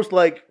people who was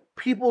like,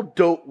 people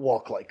don't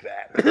walk like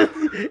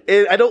that.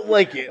 And I don't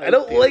like it. I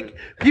don't like,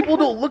 people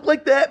don't look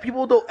like that.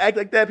 People don't act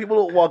like that. People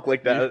don't walk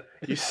like that.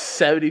 You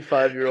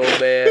 75-year-old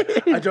man.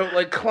 I don't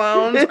like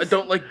clowns. I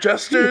don't like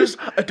jesters.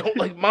 I don't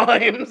like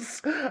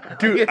mimes.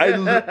 Dude, I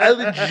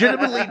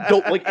legitimately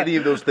don't like any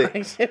of those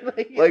things.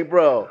 Like,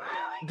 bro,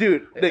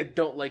 dude. I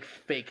don't like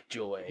fake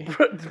joy.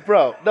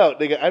 Bro, no,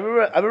 nigga. I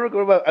remember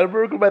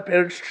going to my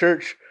parents'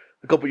 church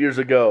a couple years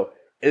ago.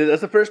 And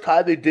that's the first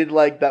time they did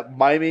like that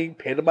miming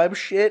pantomime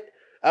shit.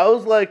 I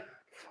was like,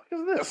 "What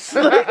is this?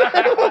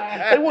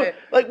 What?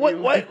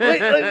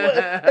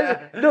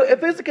 No,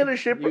 if it's the kind of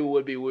shit, you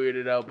would be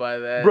weirded out by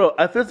that, bro.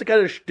 I feel it's the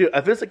kind of dude. I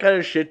feel it's the kind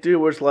of shit,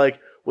 dude. Where it's like,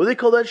 what do they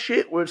call that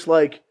shit? Where it's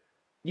like,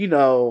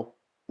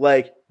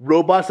 like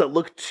robots that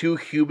look too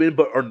human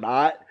but are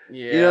not.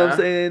 Yeah. You know what I'm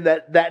saying?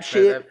 That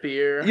shit. That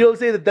fear. You know what I'm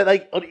saying? That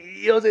like,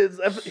 you know what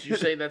I'm saying? You're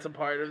saying that's a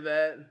part of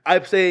that?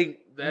 I'm saying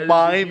that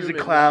mimes and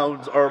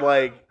clowns are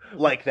like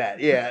that.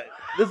 Yeah.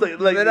 Like,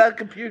 they're not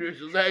computers,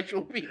 they're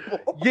actual people.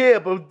 Yeah,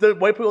 but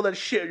why put all that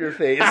shit on your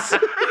face?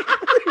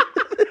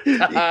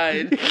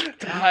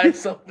 to hide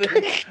something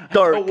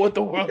dark. I don't want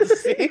the world to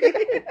see.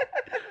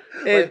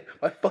 And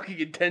my fucking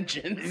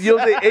intentions. You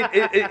know what I'm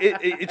saying?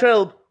 You're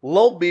trying to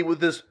lull me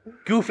with this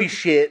goofy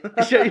shit.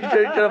 You're trying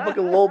to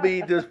fucking lull me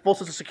to this false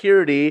sense of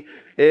security,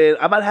 and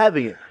I'm not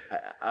having it.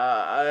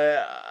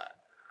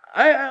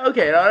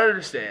 Okay, I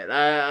understand.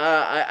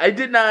 I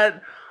did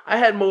not. I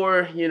had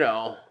more,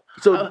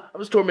 So I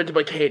was tormented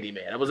by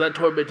Candyman. I was not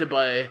tormented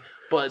by.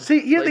 But see,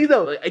 here's the thing,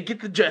 though. I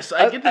get the jester.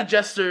 I get the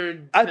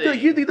jester. I feel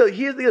here's the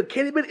thing, though.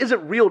 Candyman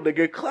isn't real,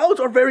 nigga.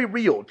 Clowns are very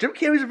real. Jim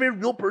Carrey's a very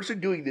real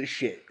person doing this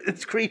shit.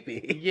 It's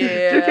creepy.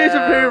 Yeah, Jim Carrey's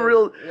a very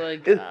real.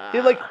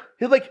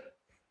 He's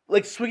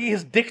like swinging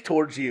his dick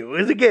towards you.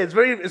 It's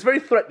very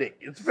threatening.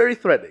 It's very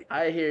threatening.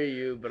 I hear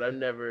you, but I've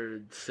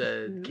never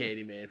said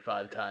Candyman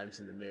 5 times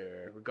in the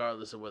mirror,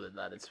 regardless of whether or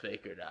not it's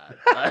fake or not.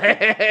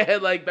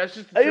 Like that's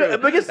just the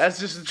truth. That's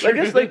just the truth. I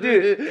guess, like,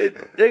 dude,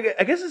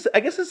 I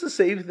guess it's the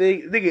same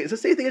thing. Nigga, it's the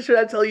same thing. Should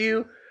I tell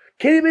you?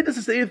 Candyman does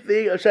the same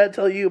thing. Or should I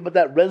tell you about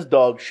that Res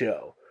Dog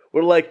show?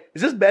 We're like,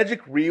 is this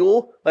magic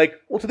real? Like,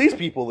 well, to these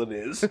people it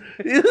is.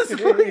 It's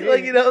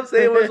like, you know what I'm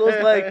saying? Where it's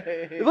almost like,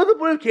 if what's the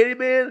point of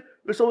Candyman?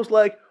 It's almost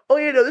like, oh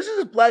yeah, no, this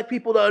is just black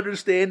people not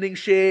understanding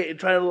shit and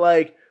trying to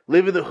like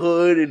live in the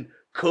hood and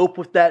cope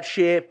with that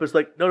shit. But it's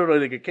like, no,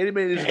 nigga,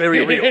 Candyman is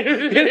very real.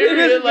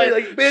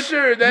 Man,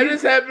 sure, that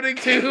is happening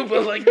too,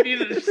 but like, you need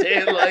to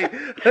understand, like,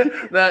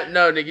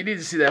 no, nigga, you need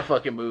to see that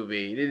fucking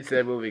movie. You need to see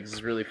that movie because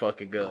it's really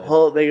fucking good.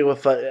 Whole nigga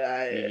with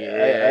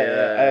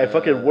I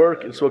fucking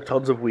work and smoke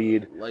tons of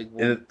weed. Like,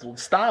 we'll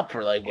stop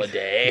for like 1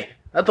 day.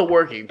 Not the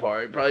working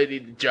part. Probably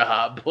need the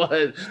job,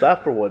 but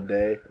stop for 1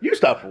 day. You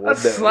stop for 1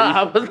 day.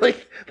 Stop.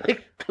 Like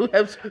we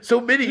have so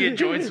many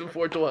joints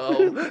before 12.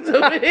 So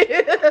many.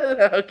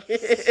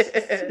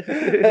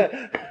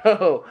 Okay.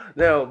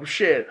 No,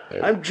 shit.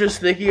 I'm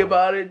just thinking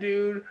about it,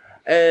 dude.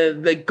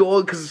 And they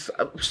go because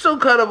I'm still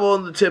kind of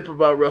on the tip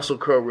about Russell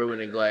Crowe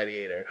ruining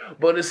Gladiator,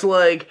 but it's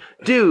like,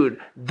 dude,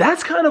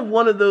 that's kind of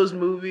one of those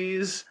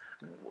movies.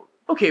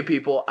 Okay,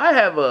 people, I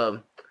have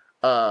a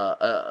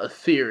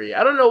theory.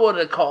 I don't know what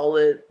to call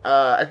it.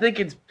 I think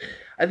it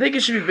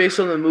should be based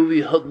on the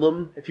movie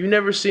Hoodlum. If you've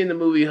never seen the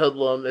movie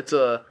Hoodlum,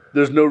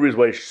 there's no reason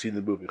why you should see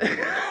the movie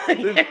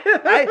Hoodlum.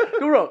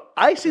 You're wrong.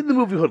 I've seen the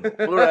movie Hoodlum.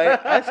 All right,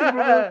 I've seen the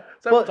movie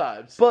several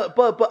times.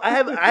 But I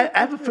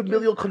have a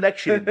familial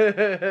connection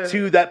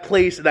to that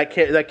place and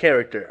that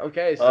character.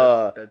 Okay,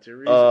 so that's your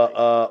reason.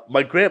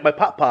 My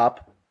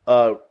pop,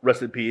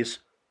 rest in peace,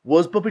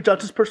 was Bumpy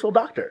Johnson's personal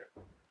doctor.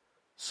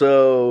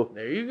 So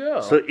there you go.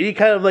 So any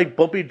kind of like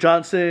Bumpy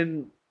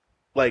Johnson,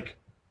 like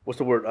what's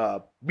the word?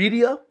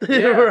 Media,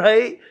 yeah.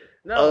 Right?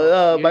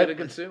 No, you're my- gonna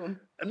consume.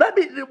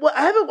 Well,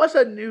 I haven't watched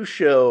that new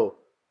show,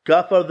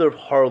 Godfather of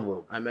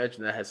Harlem. I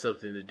imagine that has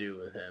something to do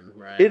with him,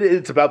 right?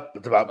 It's about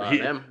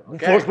him.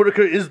 Okay. Forrest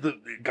Whitaker is the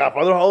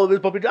Godfather of Harlem is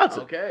Bumpy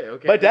Johnson. Okay.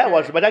 My dad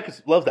watched it. My dad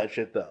loves that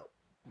shit though.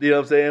 You know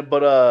what I'm saying?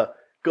 But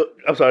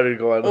I'm sorry to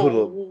go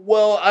on.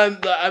 Well,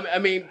 I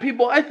mean,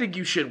 people. I think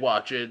you should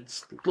watch it.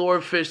 It's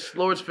Lawrence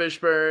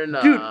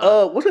Fishburne, Dude,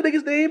 what's that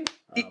nigga's name?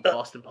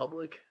 Boston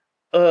Public.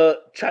 Well,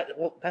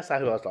 that's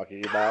not who I was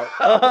talking about.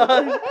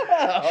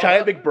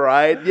 Shia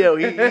McBride. No,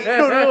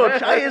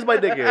 Shia is my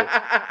nigga.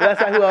 But that's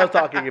not who I was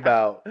talking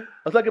about. I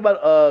was talking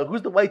about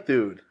who's the white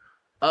dude?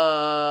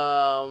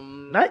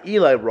 Not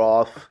Eli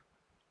Roth.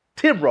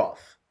 Tim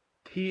Roth.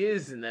 He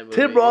is in that movie.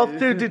 Tim Roth,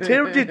 dude,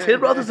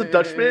 Tim Roth is a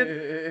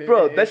Dutchman,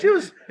 bro. That shit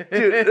was,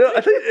 dude.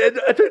 I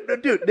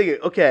think, dude, nigga.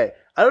 Okay,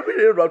 I don't mean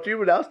to interrupt you,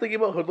 but I was thinking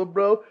about Hoodlum,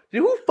 bro.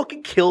 Dude, who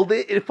fucking killed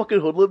it in fucking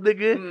Hoodlum,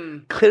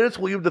 nigga? Clarence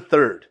William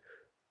III,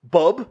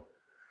 Bub,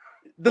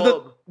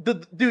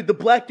 the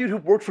black dude who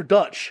worked for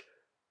Dutch,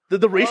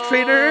 the race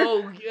trainer.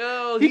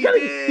 Oh, he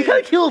kind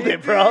of killed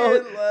it,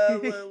 bro.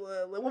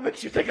 What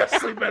makes you think I'm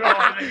sleeping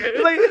on?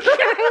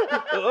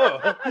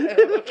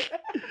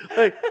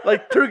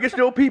 like turn against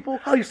your people.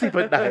 How you sleep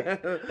at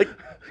night? Like,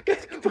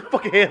 get your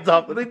fucking hands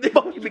off. Like,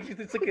 fuck you, make you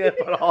sleep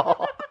at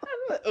all.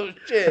 Oh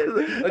shit!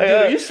 Like, dude,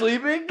 are you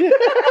sleeping?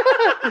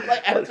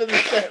 Like after the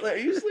set, like, are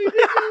you sleeping?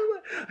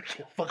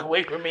 Fuck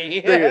away from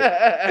me.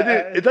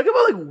 Nigga, it's talking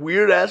about like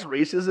weird ass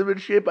racism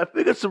and shit. But I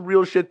think it's some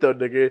real shit though,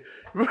 nigga.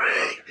 Remember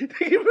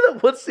that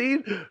one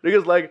scene?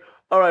 Nigga's like,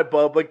 all right,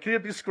 Bub, like, clean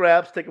up these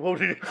scraps, take them home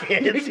to your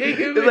kids.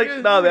 It's like,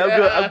 nah, man,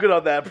 I'm good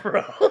on that,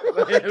 bro.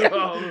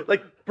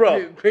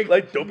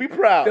 Like, don't be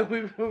proud.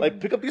 Like,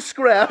 pick up these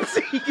scraps.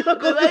 You know,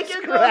 go get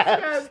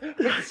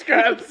scraps.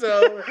 Scraps,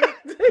 so.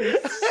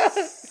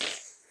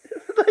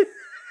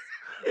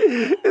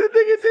 And the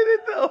nigga did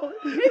it, though.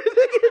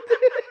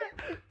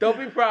 Don't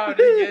be proud,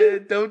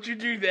 nigga. Don't you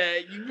do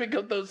that. You pick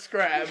up those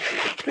scraps.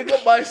 Pick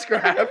up my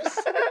scraps.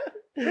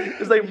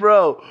 It's like,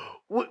 bro,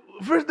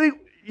 first thing,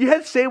 you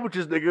had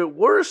sandwiches, nigga.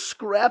 What are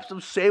scraps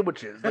of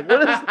sandwiches? Like,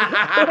 what is?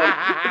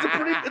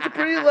 It's a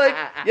pretty like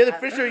you either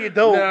fish or you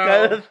don't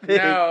kind of thing.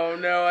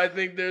 No. I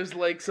think there's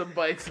like some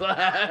bites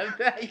left.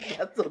 You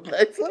got some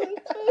bites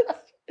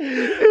left.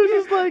 It was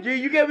just like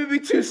you got maybe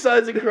 2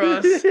 sides of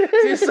crust.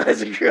 2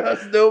 sides of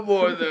crust, no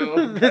more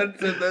though.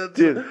 That's it.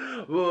 Dude,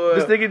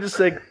 this nigga just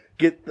like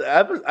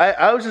I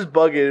was just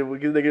bugging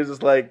because niggas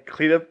just like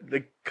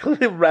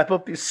wrap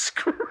up these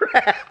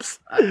scraps.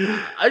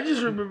 I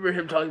just remember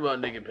him talking about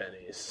nigga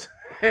pennies.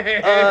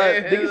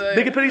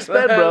 Nigga penny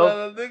spend,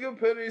 bro. Nigga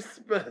penny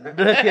spend.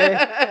 Okay.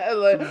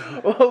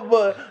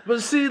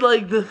 But see,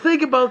 like the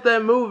thing about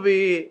that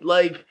movie,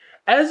 like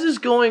as is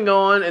going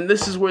on, and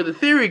this is where the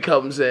theory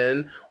comes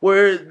in,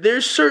 where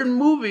there's certain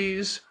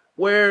movies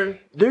where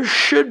there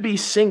should be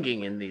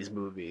singing in these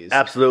movies.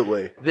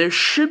 Absolutely. There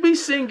should be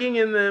singing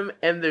in them,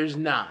 and there's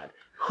not.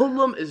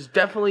 Hoodlum is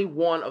definitely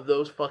one of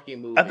those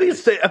fucking movies. I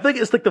think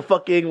it's like the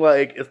fucking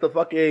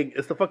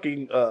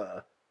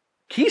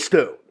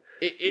keystone.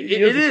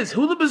 It is.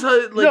 Hoodlum is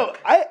like no.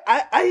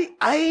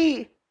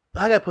 I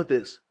gotta put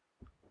this.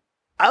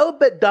 I'll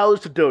bet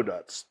dollars to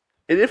donuts,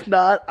 and if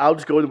not, I'll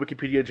just go into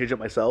Wikipedia and change it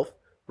myself.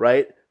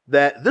 Right?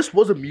 That this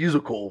was a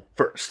musical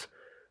first.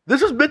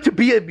 This was meant to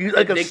be a music,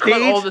 like a they stage.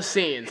 cut all the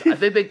scenes. I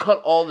think they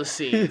cut all the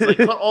scenes. Like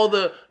cut all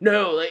the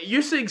like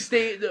you're saying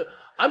stage.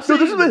 I'm saying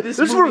this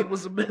movie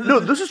was a no.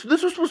 This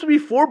was supposed to be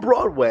for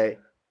Broadway,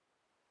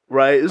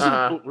 right? This is,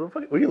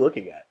 what are you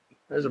looking at?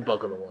 There's a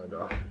bug on the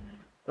window.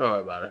 Don't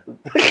worry about it.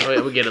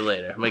 We'll get it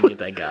later. I'm gonna get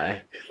that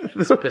guy.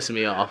 It's pissing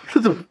me off.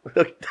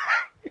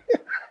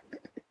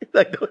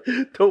 Like,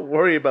 don't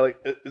worry about like.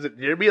 Is it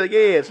near me? Like, yeah,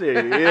 it's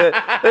near you.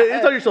 Yeah,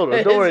 it's on your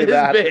shoulder. Don't worry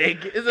about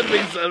it. It's a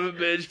big son of a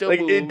bitch. Don't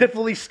like, move. it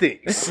definitely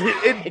stinks.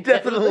 It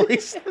definitely.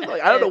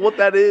 Like, I don't know what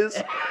that is,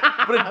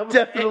 but it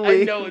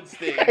definitely. I know it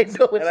stinks.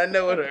 And I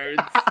know it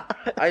hurts.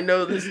 I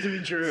know this to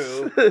be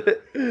true.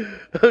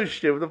 Oh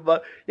shit! What the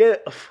fuck? Yeah.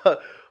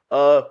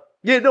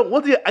 Yeah. No.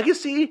 One thing I can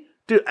see,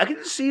 dude. I can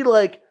just see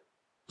like,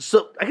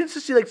 I can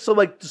just see like some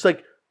like just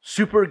like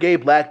super gay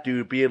black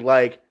dude being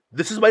like,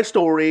 "This is my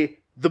story."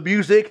 The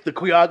music, the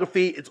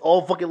choreography, it's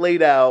all fucking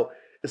laid out.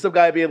 And some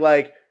guy being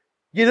like,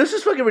 yeah, this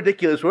is fucking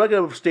ridiculous. We're not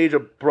going to stage a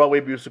Broadway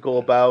musical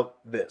about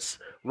this,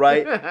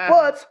 right?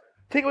 But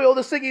take away all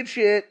the singing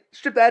shit,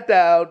 strip that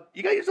down.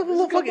 You got yourself a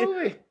little fucking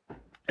movie.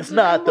 It's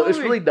not, though. It's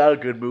really not a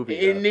good movie.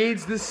 It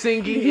needs the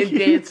singing and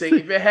dancing.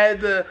 If it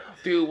had the...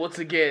 Dude, once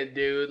again,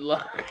 dude,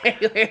 like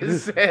I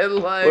said,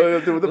 like...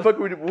 What the fuck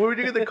were we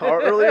doing in the car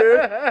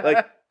earlier?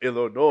 Like,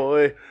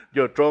 Illinois,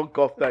 you're drunk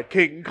off that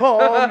King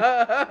Kong.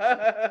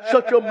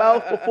 Shut your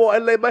mouth before I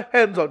lay my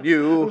hands on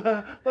you.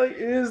 Like,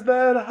 is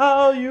that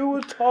how you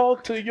would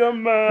talk to your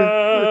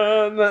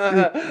man?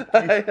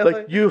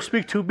 Like, you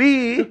speak to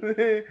me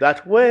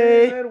that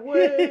way. That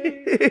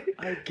way.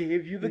 I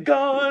gave you the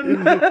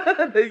gun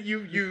that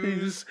you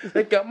use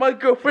that got my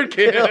girlfriend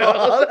killed.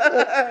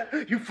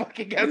 You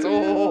fucking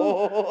asshole.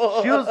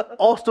 She was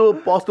also a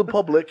Boston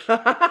Public. she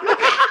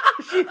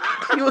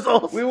was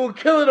also. We will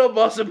kill it on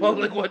Boston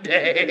Public one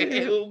day.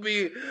 It will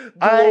be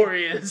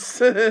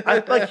glorious.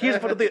 I like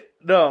here's the thing.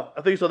 No,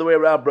 I think it's the other way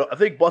around, bro. I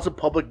think Boston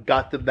Public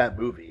got them that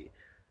movie.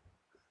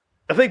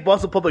 It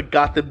was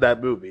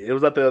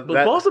not the.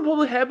 But Boston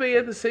Public happening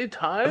at the same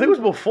time? I think it was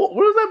before.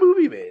 When was that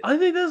movie made? I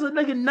think that was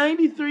like a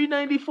 93,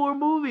 94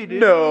 movie,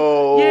 dude.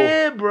 No.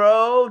 Yeah,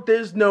 bro.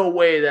 There's no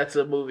way that's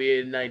a movie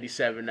in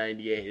 97,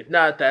 98. If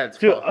not, that's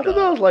Dude, fucked I thought up.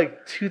 that was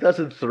like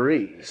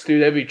 2003.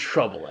 Dude, that'd be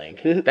troubling.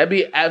 That'd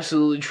be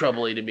absolutely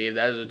troubling to me if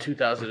that was a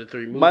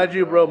 2003 movie. Mind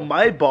you, bro,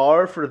 my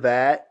bar for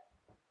that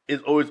is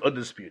always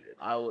undisputed.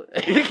 I would.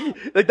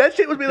 Like that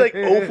shit would be like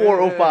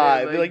 04,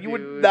 05. Like, you dude.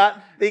 would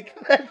not think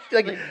that.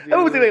 Like that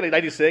was like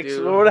 96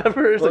 dude. or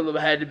whatever. It's like, Hoodlum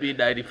had to be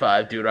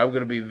 95, dude. I'm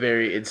gonna be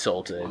very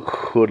insulted.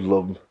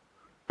 hoodlum.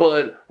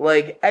 But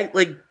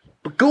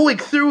but going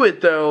through it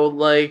though,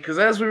 like, because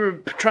as we were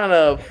trying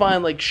to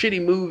find like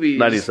shitty movies,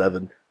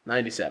 97.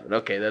 97.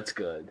 Okay, that's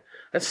good.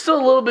 That's still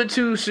a little bit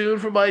too soon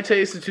for my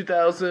taste in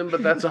 2000,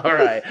 but that's all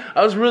right.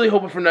 I was really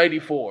hoping for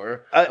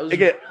 94. I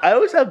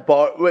always have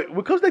when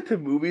it comes like to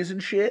movies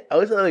and shit, I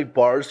always have like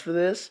bars for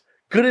this,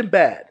 good and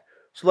bad.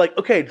 So like,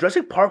 okay,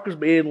 Jurassic Park was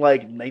made in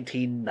like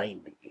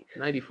 1990,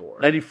 94.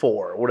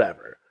 94,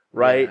 whatever,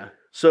 right? Yeah.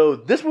 So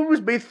this movie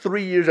was made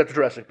 3 years after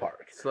Jurassic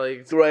Park, It's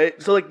like,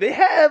 right? So like they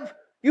have,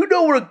 you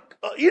know what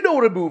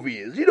a movie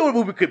is, you know what a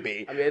movie could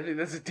be, I mean, I think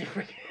that's a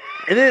different.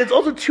 and then it's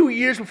also 2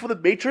 years before The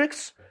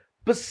Matrix,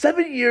 but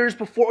 7 years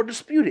before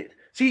Undisputed.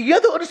 See, you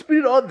have the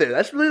Undisputed on there.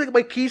 That's really like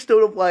my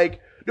keystone of like,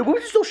 the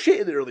movies are still shit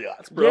in the early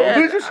odds, bro. Yeah.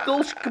 Movies are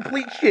still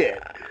complete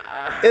shit.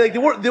 And like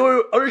they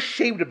were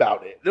unashamed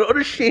about it. They're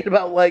unashamed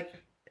about like,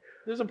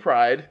 There's a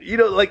pride. you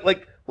know,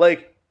 like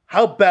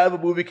how bad of a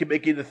movie can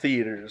make it into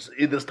theaters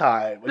in this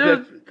time.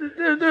 Like,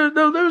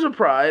 There's a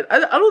pride. I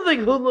don't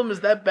think Hoodlum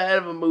is that bad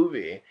of a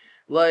movie.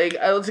 Like,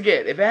 once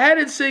again, if it had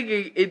it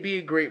singing, it'd be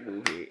a great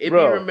movie. It'd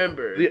bro, be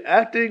remembered. the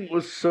acting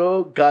was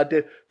so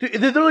goddamn. Dude,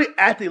 they're literally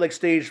acting like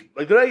stage.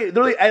 Like they're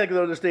literally acting like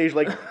they're on the stage.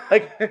 Like I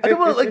think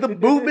about like the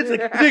movements.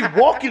 Like they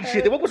walk and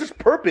shit. They walk with this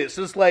purpose.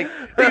 It's like,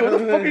 hey, what the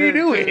fuck are you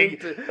doing?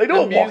 Like no The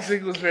one walks.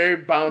 music was very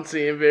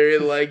bouncy and very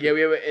like, yeah,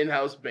 we have an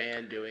in-house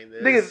band doing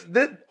this.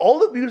 Nigga, all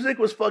the music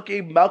was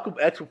fucking Malcolm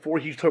X before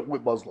he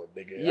went Muslim,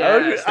 nigga.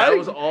 Yes, that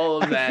was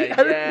all of that.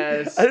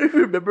 Yes. I don't even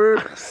remember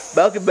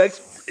Malcolm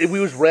X if we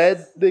was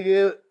red,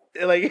 nigga.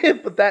 And like,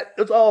 but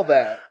it's all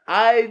that.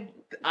 I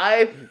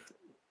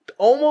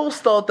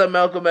almost thought that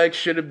Malcolm X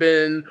should have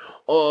been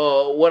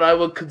what I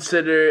would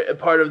consider a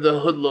part of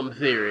the Hoodlum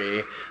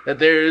theory. That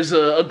there's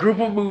a group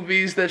of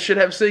movies that should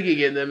have singing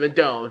in them and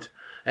don't.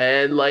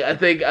 And like, I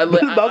think I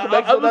Malcolm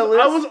X on that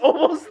list? I was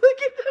almost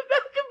thinking that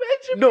Malcolm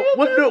X should be on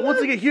that Once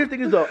list. again, here's the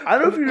thing is though, I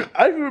don't know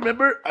if you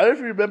remember I don't know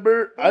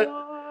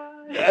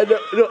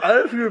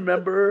if you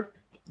remember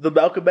the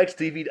Malcolm X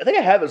DVD. I think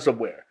I have it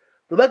somewhere.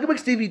 The Malcolm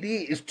X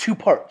DVD is 2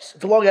 parts.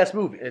 It's a long ass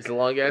movie. It's a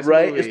long ass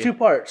right? movie. It's 2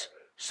 parts.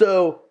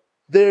 So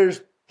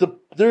there's the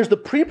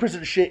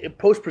pre-prison shit and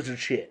post-prison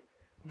shit.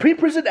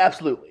 Pre-prison,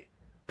 absolutely.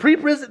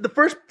 Pre-prison, the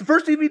first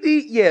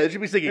DVD, yeah, there should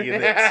be singing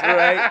in this,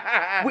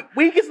 right?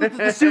 We get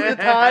the suit and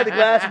the tie, the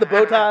glasses, the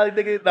bow tie,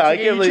 nigga. Nah, I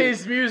can't You believe.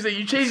 change music.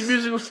 You change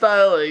musical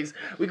stylings.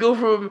 We go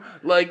from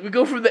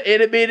the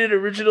animated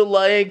original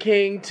Lion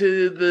King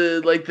to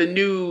the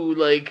new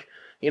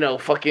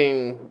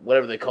fucking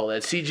whatever they call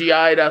that,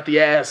 CGI'd out the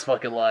ass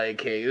fucking Lion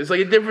King. There's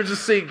like a difference of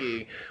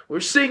singing.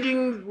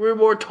 We're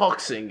more talk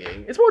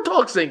singing. It's more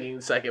talk singing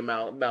than second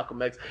Malcolm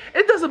X.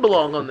 It doesn't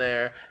belong on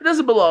there.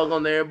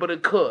 But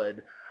it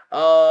could.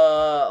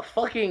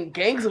 Fucking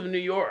Gangs of New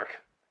York.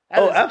 That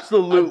Oh, is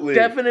absolutely. a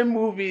definite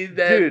movie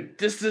that Dude.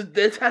 this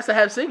has to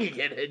have singing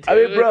in it. Dude. I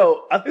mean,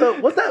 bro, I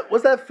thought what's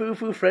that foo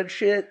French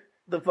shit?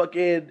 The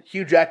fucking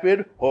Hugh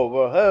Jackman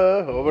over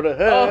the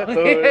head.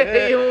 Oh,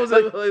 yeah. What was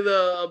it, like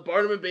the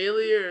Barnum and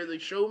Bailey or the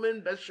Showman,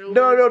 Best Showman?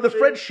 No, the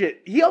French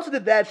shit. He also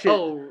did that shit.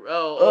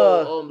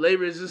 Les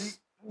Mis.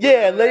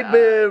 Yeah, Les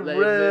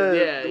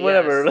Mis,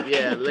 whatever.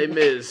 Yes, Les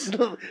Mis.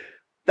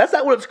 That's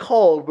not what it's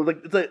called,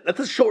 but that's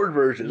a shortened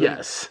version.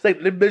 Yes. It's like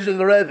Les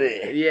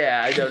Miserables.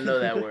 Yeah, I don't know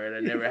that word.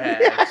 I never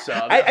have. So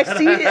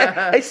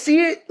I see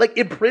it like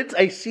in print.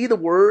 I see the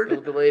word.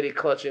 With the lady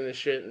clutching the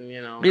shit, and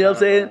You know what I'm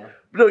saying?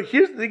 But no,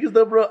 here's the thing is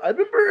though, bro. I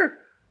remember,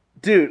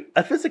 dude.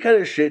 I feel the kind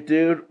of shit,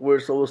 dude, where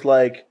it's almost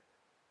like,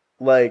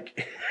 dude.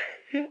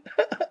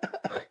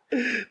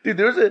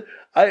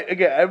 I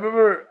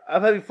remember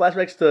I'm having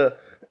flashbacks to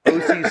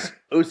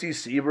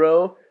OCC,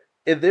 bro.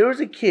 And there was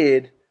a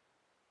kid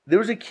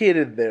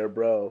in there,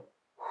 bro,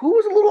 who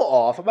was a little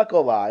off. I'm not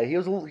gonna lie, he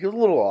was a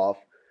little off,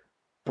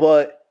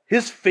 but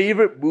his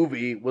favorite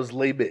movie was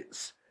Les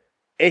Mis,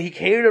 and he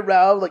carried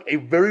around like a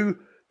very.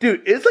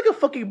 Dude, it's like a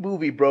fucking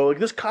movie, bro. Like,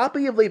 this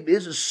copy of Les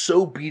Mis is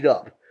so beat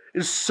up.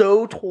 It's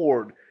so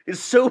torn. It's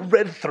so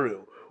read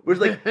through. Where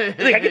it's like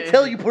I can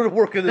tell you put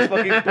work in this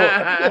fucking book.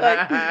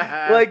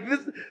 like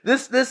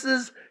this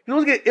is,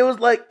 it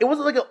wasn't like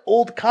an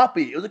old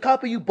copy. It was a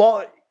copy you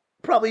bought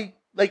probably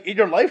like in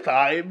your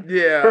lifetime.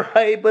 Yeah.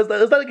 Right? But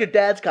it's not like your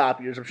dad's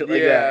copy or some shit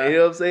like that. You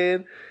know what I'm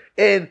saying?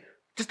 And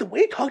just the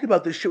way he talked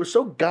about this shit was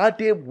so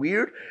goddamn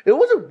weird. It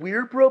wasn't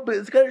weird, bro, but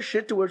it's kind of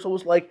shit to where it's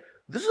almost like,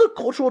 this is a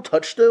cultural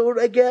touchstone,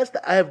 I guess,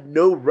 that I have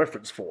no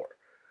reference for.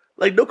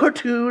 Like, no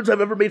cartoons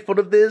have ever made fun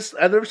of this.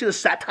 I've never seen a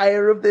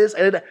satire of this.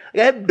 And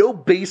I have no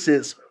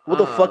basis what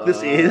the fuck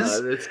this is.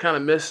 It kind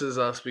of misses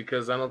us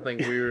because I don't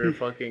think we were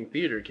fucking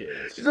theater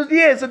kids. So,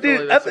 yeah, so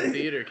dude, that's some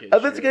theater kid I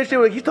bet the shit,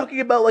 like, he's talking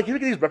about, like, he's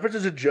making these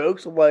references and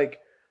jokes. I'm like,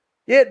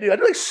 yeah, dude, I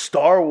do like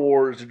Star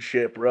Wars and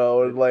shit,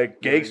 bro, and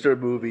like gangster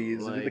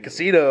movies and the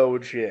casino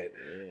and shit.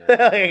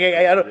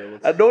 I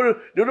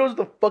don't know what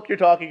the fuck you're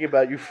talking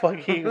about. You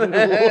fucking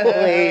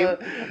lame.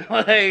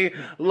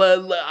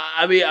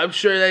 I mean, I'm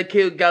sure that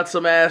kid got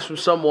some ass from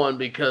someone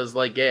because,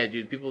 like, yeah,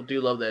 dude, people do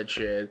love that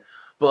shit.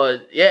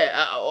 But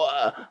yeah,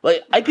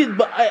 like I can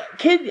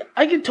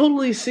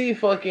totally see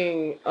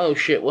fucking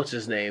what's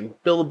his name?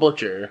 Bill the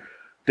Butcher.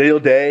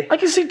 Daniel Day. I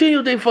can see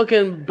Daniel Day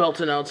fucking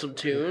belting out some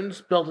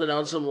tunes, belting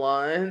out some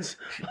lines,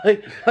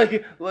 like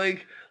River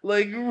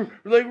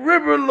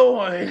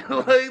Loin,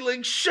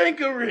 like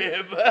Shanker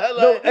Rib.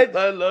 Here's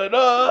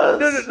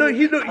the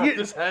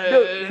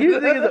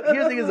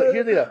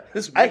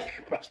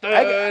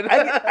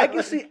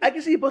thing. I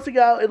can see busting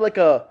out in like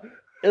a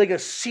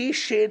sea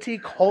shanty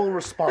call and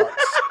response.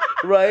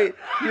 Right?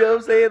 You know what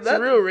I'm saying?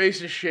 That's real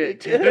racist shit,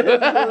 too. Like,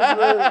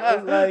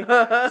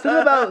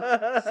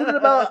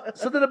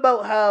 something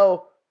about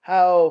how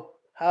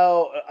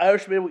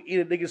Irishman would eat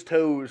a nigga's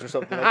toes or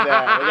something like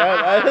that.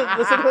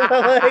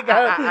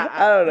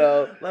 I don't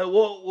know. Like,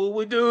 what will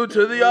we do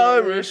to the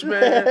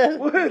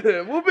Irishman? With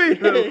him, we'll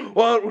beat him.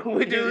 What will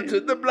we do to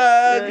the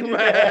black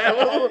man?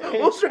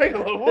 We'll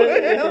strangle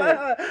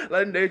him.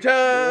 Like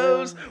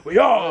natives, we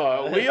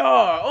are.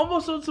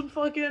 Almost on some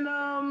fucking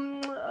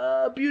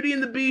Beauty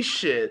and the Beast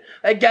shit.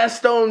 That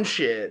Gaston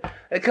shit.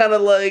 That kind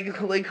of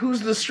like who's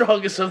the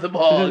strongest of them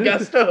all?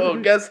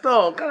 Gaston. Kind of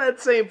that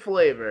same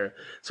flavor.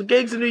 So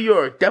Gangs of New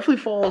York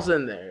definitely falls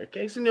in there.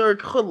 Gangs of New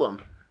York,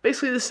 Hoodlum.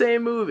 Basically the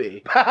same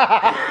movie.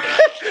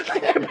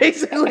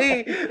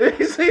 basically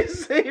the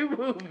same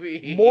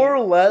movie. More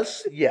or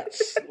less,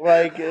 yes.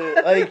 Like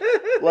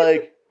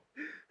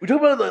we talk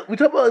about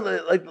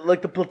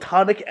the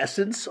platonic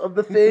essence of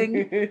the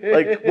thing,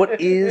 like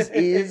what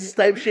is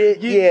type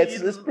shit. Yeah,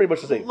 it's pretty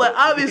much the same. Like,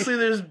 obviously,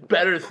 there's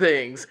better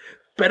things,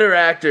 better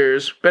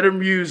actors, better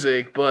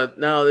music, but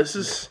no, this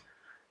is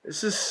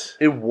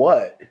in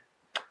what?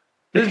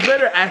 There's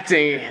better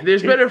acting.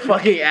 There's better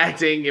fucking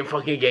acting in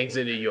fucking Gangs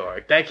of New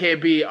York. That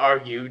can't be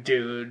argued,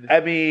 dude.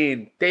 I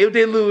mean, Daniel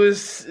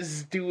Day-Lewis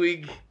is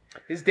doing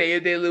his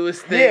Daniel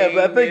Day-Lewis thing. Yeah,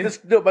 but I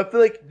feel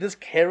like this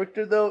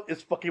character though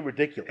is fucking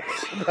ridiculous.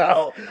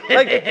 No,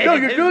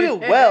 you're doing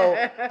it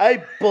well.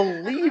 I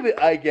believe it,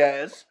 I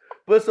guess.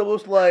 But it's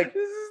almost like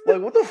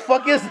what the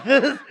fuck is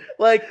this?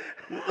 Like,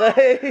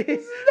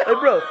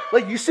 bro,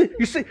 like you sit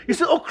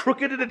all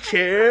crooked in a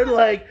chair,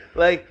 like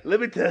let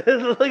me tell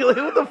you, like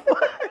what the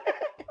fuck?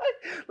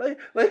 Like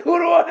who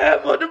do I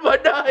have under my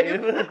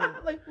knife?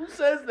 Like who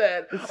says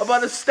that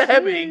about a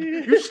stabbing?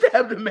 You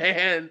stabbed a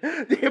man.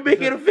 They're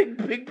making a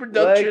big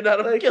production out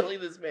of killing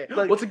this man.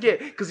 Once again,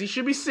 because he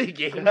should be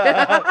singing.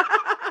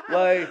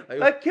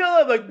 I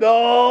kill him. Like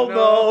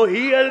no,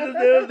 he hasn't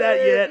deserved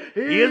that yet.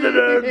 He hasn't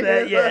earned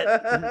that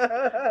yet.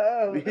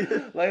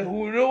 Like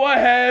who do I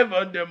have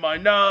under my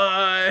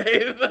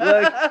knife?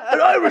 Like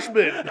an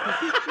Irishman.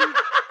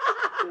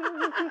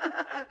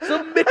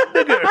 Some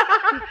McNigger.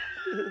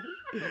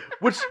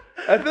 Which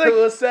I feel like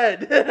was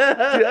said. Dude,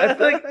 I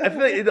feel like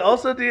it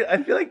also, dude.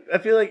 I feel like I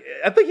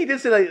think he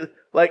did say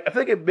like I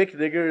feel like a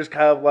McNigger is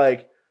kind of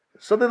like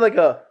something like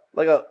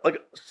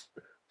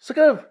some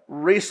kind of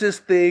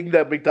racist thing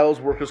that McDonald's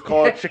workers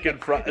call a chicken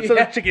fry. It's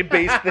a chicken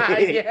based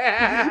thing.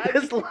 Yeah.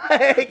 It's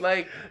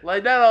like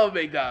not all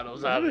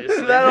McDonald's,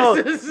 obviously.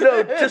 No, just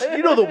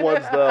you know the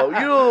ones though. You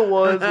know the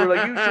ones where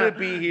like you shouldn't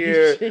be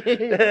here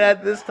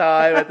at this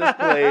time at this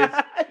place.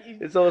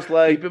 It's almost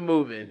like keep it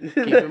moving.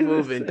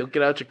 Don't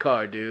get out your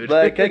car, dude.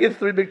 Like, can I get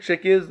 3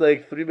 McChickens?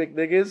 Like 3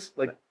 McNiggas?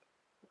 Like.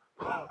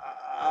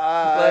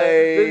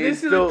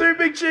 This is the 3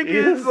 big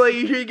chickens. Like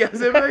you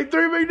guys have like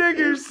 3 big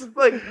niggers.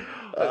 Like,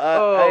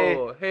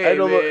 hey, I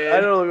don't man.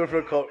 I don't look for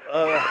a call.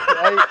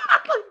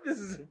 This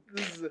is.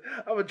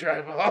 I'm gonna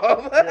drive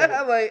off.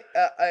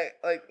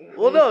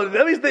 Well, no,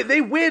 that means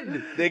they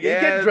win. They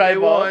can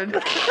drive off.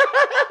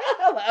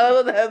 I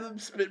don't have them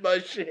spit my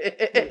shit.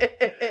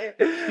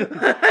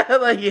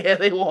 Like, yeah,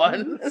 they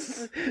won.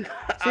 See,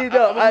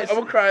 no, I'm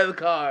gonna cry in the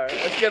car.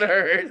 It's gonna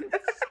hurt.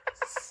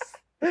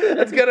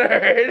 That's gonna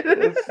hurt.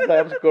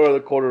 Let's go to the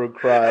corner and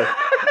cry.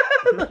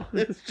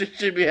 This just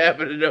should be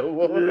happening no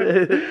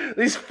more.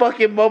 These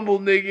fucking mumble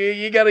nigga,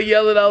 you gotta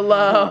yell it out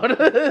loud.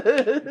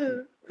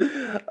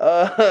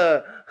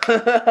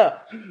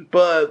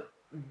 But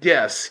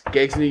yes,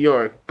 Gangs of New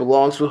York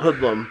belongs with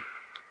Hoodlum.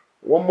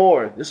 One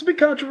more. This will be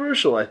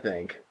controversial, I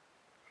think.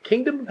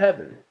 Kingdom of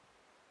Heaven.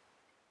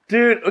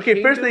 Dude, okay,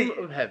 Kingdom first thing,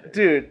 of Heaven.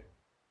 dude.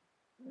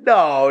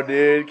 No,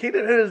 dude.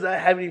 Kingdom of Heaven does not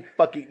have any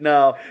fucking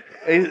no.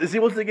 See,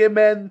 once again,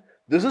 man,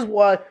 this is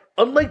why,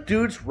 unlike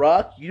Dudes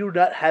Rock, you do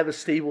not have a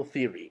stable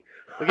theory.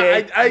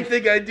 Okay, I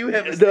think I do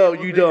have a no, stable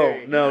you theory.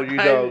 don't. No, you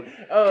don't.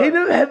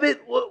 Kingdom of Heaven.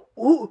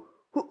 Who?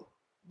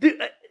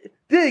 Dude,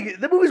 Dig,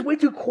 that movie's way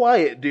too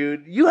quiet,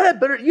 dude. You had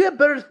better chance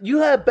to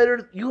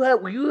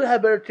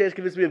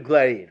convince me of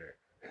Gladiator.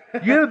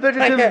 You have a better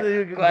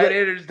chance.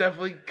 Gladiators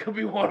definitely could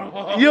be one of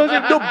them. You know,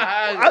 no,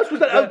 I was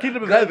supposed to out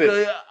Kingdom of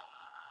Heaven.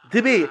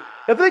 To me,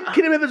 I feel like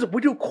Kingdom of Heaven is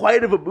way too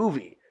quiet of a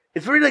movie.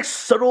 It's very like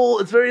subtle.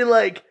 It's very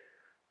like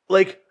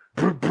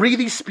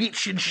breathy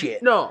speech and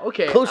shit. No,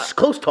 okay.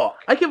 Close talk.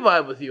 I can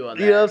vibe with you on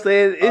that. You know what I'm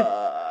saying?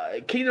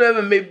 Kingdom of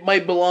Heaven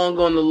might belong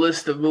on the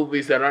list of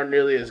movies that aren't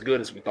nearly as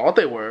good as we thought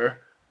they were.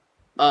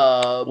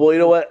 Well, you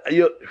know what?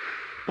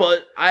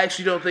 But I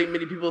actually don't think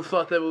many people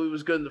thought that movie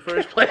was good in the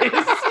first place.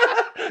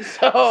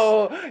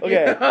 So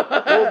okay,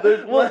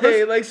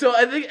 so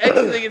I think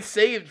actually it's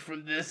saved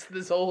from this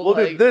whole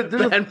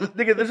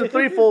there's a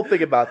threefold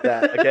thing about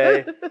that.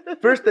 Okay,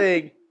 first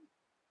thing,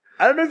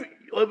 I don't know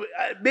if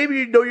maybe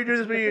you know you're doing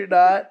this, maybe you're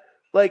not.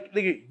 Like,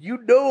 nigga, you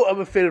know I'm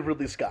a fan of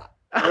Ridley Scott,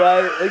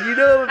 right? Like, you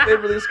know I'm a fan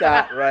of Ridley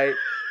Scott, right?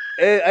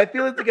 And I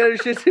feel like the kind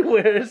of shit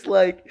where it's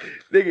like,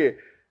 nigga,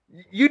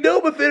 you know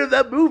I'm a fan of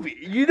that movie.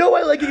 You know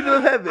I like Kingdom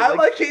of Heaven. I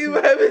like Kingdom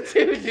of Heaven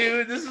too,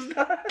 dude. This is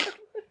not...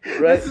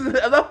 Right?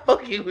 I'm not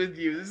fucking with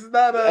you. This is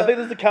not I think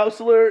this is The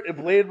Counselor and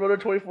Blade Runner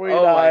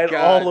 2049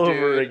 all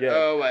over again.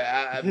 Oh my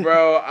God,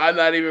 bro. I'm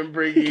not even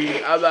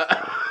bringing... I'm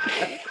not...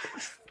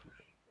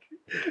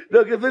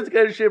 No, because this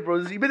kind of shit, bro.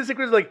 You made it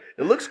secret. Like,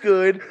 it looks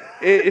good.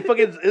 It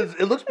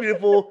looks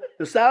beautiful.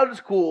 The sound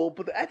is cool,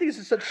 but the acting is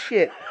just such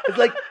shit. It's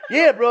like,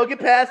 yeah, bro, get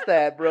past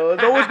that, bro.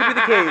 It's always gonna be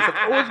the case. It's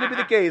always gonna be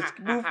the case.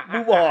 Move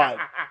on.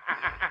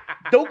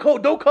 Don't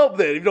come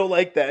then if you don't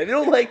like that. If you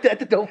don't like that,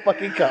 then don't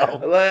fucking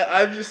come. Like,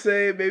 I'm just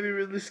saying, maybe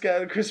Ridley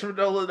Scott and Christopher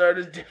Nolan aren't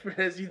as different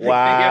as you think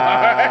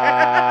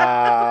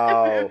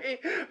wow. they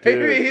are.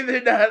 maybe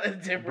they're not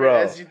as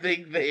different as you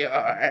think they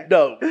are.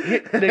 No,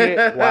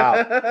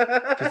 wow.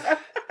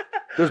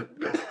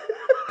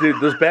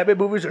 Those Batman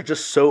movies are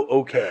just so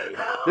okay.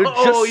 They're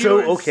just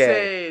so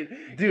okay.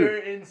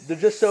 Dude, they're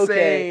just so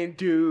okay.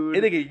 Dude.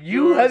 And again,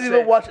 you haven't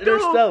even watched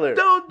Interstellar.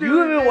 You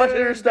haven't even watched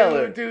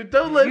Interstellar. Dude,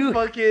 don't let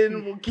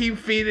fucking Joaquin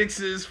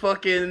Phoenix's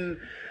fucking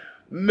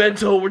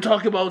mental, we're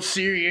talking about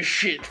serious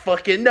shit.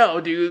 Fucking no,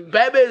 dude.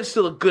 Batman is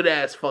still a good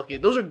ass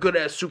fucking, those are good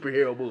ass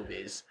superhero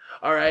movies.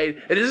 All right,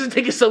 it doesn't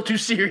take itself too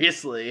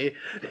seriously.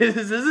 It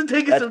doesn't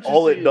take itself too seriously. That's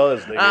all it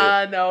does,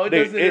 nigga. No, it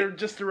doesn't.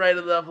 Just the right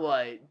enough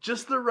light.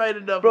 Just the right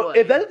enough bro, light.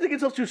 If that doesn't take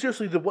itself too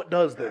seriously, then what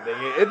does then,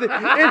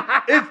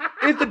 nigga?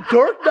 If the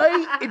Dark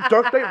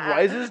Knight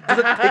Rises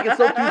doesn't take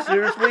itself too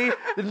seriously,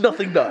 then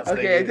nothing does.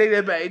 Okay, nigga. I take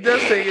that back. It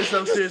does take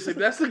itself seriously.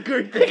 But that's the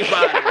good thing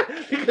about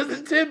it, because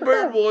the Tim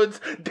Burton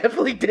ones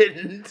definitely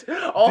didn't.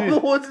 All the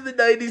ones in the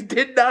 '90s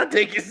did not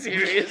take it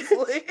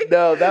seriously.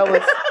 No, that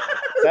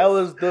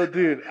was the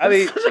dude. I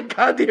mean, such a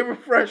goddamn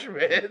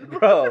refreshment,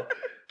 bro.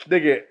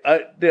 Nigga,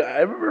 I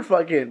remember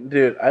I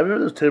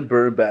remember this Tim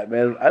Burton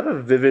Batman. I have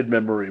a vivid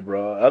memory,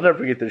 bro. I'll never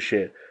forget this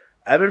shit.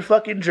 I'm in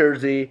fucking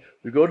Jersey.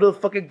 We go to the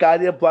fucking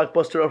goddamn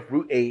Blockbuster off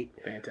Route 8.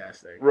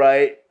 Fantastic.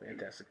 Right?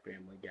 Fantastic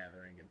family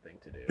gathering and thing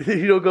to do.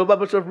 You know, go to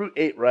Blockbuster off Route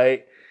 8,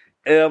 right?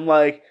 And I'm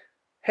like,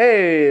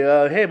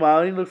 hey, Mom,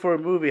 I need to look for a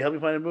movie. Help me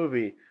find a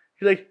movie.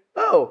 She's like,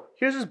 oh,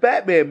 here's this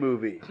Batman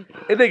movie.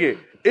 And nigga,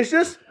 it's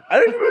just, I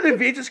don't remember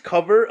the VHS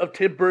cover of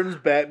Tim Burton's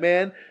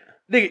Batman.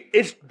 Nigga,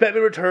 it's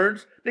Batman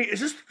Returns. Nigga,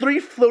 it's just 3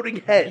 floating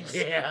heads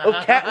of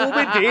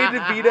Catwoman, Danny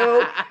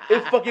DeVito,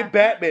 and fucking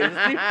Batman.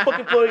 It's 3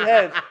 fucking floating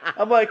heads.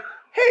 I'm like,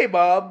 hey,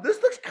 Mom,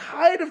 this looks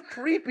kind of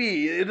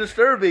creepy and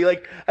disturbing.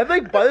 Like, I feel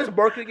like by this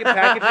marketing and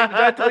packaging, I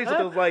gotta tell you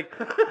something. I was like,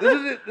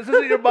 this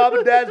isn't your mom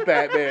and dad's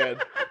Batman,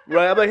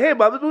 right? I'm like, hey,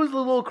 Mom, this movie's a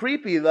little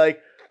creepy.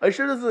 Like, I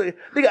sure this is.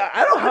 Nigga,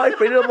 I don't know how I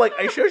framed it. I'm like,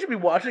 I sure should be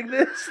watching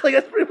this. Like,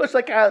 that's pretty much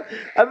like how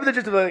I'm in the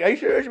gist of like, are you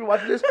sure I should be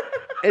watching this?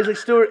 And it's like,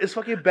 Stuart, it's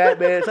fucking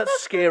Batman. It's not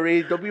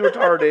scary. Don't be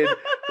retarded.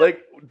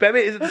 Like,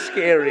 Batman isn't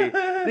scary.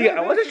 Nigga,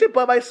 I watched this shit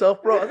by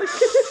myself, bro. I was like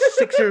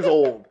 6 years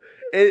old.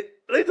 And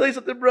let me tell you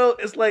something, bro.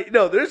 It's like,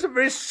 no, there's some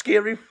very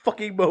scary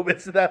fucking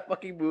moments in that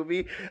fucking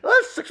movie. A lot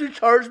of sexually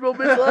charged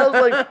moments. I'm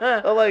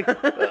like,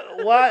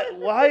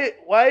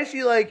 why is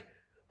she like,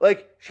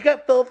 she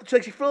fell out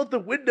the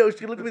window.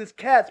 She looked at me with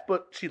cats,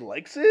 but she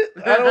likes it.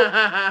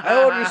 I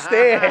don't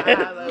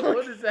understand.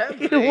 What is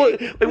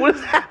happening? What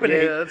is happening?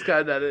 Yeah, that's kind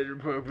of not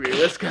inappropriate.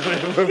 That's kind of an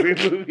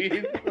inappropriate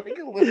movie.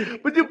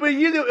 but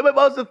you know, in my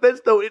mom's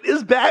defense, though, it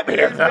is Batman.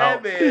 It's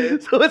Batman.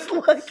 So it's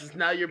like, this is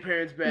not your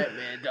parents'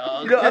 Batman,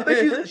 dog. You know, I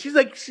think she's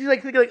like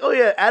thinking like, oh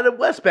yeah, Adam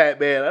West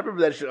Batman. I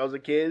remember that shit when I was a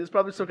kid. It's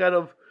probably some kind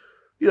of,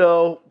 you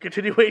know,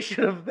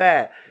 continuation of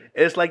that.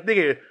 And it's like,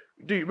 nigga,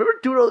 dude, was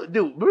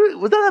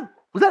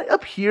that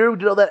up here? We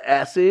did all that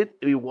acid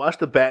and we watched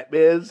the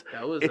Batmans.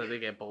 That was, I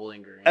think, at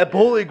Bowling Green. At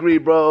Bowling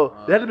Green, bro.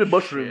 There had to be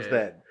mushrooms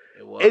then.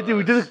 It was. And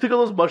dude, we took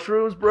all those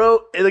mushrooms, bro,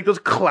 and like those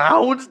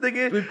clowns,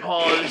 nigga. We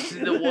paused,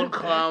 and the one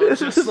clown was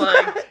just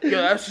like,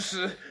 that's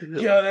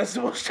the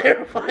most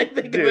terrifying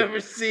thing I've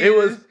ever seen. It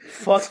was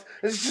fucked.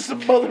 It's just a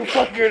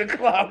motherfucker in a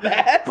clown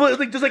mask. But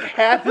like just like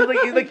half,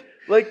 like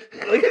like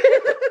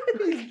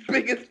He's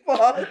big as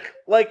fuck.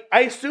 like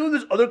I assume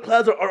there's other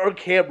clowns are on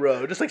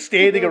camera, just like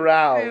standing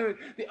around. Dude,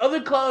 the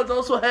other clowns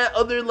also had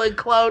other like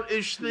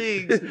clown-ish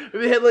things. Maybe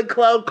they had like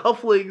clown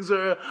cufflinks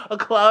or a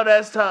clown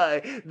ass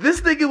tie.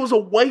 This nigga was a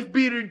wife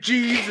beater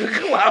jeans and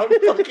clown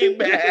fucking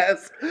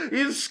mask.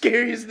 He's the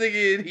scariest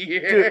nigga in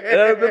here. Dude,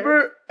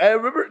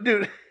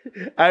 and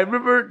I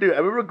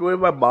remember going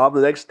with my mom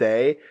the next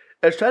day.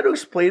 I was trying to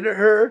explain to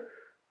her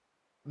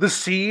the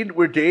scene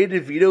where Danny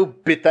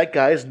DeVito bit that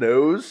guy's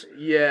nose.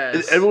 Yes.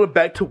 And everyone went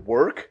back to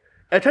work.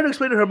 And I tried to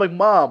explain to her, I'm like,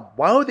 Mom,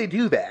 why would they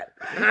do that?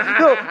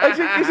 No, she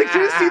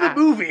didn't see the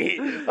movie.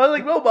 I was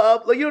like, no,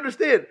 Mom, like, you don't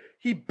understand.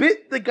 He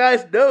bit the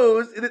guy's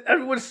nose, and then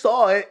everyone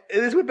saw it,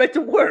 and then went back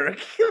to work.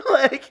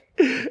 Like,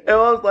 and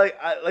I was like,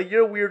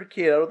 you're a weird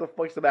kid. I don't know what the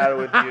fuck's the matter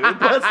with you.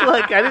 But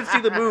like, I didn't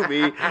see the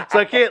movie, so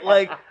I can't,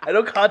 like, I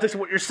know context of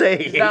what you're saying.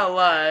 It's not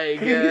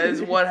like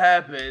it's what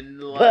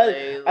happened. But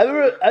Like, I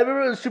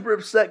remember I was super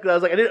upset because I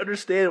was like, I didn't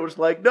understand. It was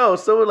like, no,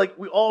 someone like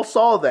we all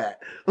saw that.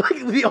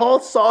 Like we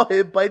all saw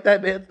him bite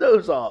that man's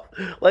nose off.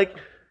 Like,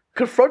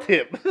 confront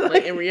him.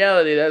 like in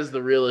reality, that's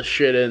the realest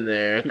shit in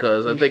there.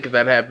 Because I think if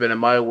that happened in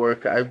my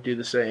work, I'd do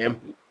the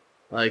same.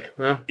 Like,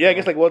 huh? Yeah, I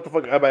guess like what the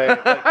fuck am I?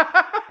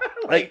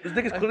 Like this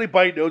nigga's clearly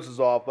biting noses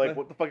off. Like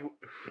what the fuck?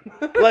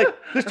 Like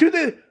there's two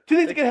things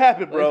that can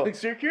happen, bro. Like,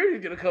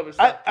 security's gonna come and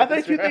stop I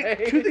think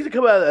this, two things that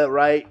come out of that,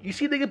 right? You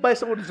see a nigga bite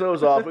someone's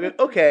nose off. Like,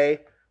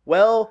 okay,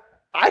 well,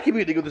 I can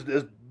be a nigga with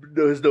his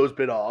nose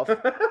bit off,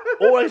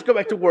 or I just go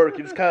back to work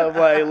and just kind of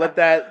like let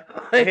that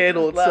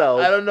handle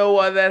itself. I don't know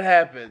why that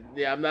happened.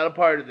 Yeah, I'm not a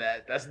part of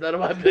that. That's none of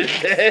my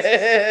business.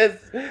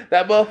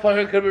 That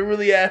motherfucker could have been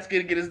really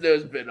asking to get his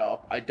nose bit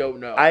off. I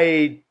don't know.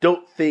 I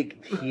don't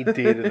think he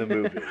did in the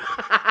movie.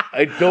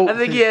 I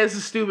think he asked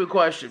a stupid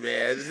question,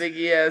 man. I think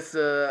he has.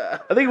 I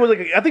think it was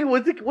like. I think it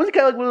was kind of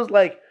like one of those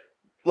like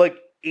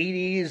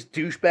 80s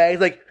douchebags,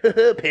 like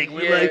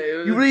Penguin. Yeah, like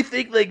was, you really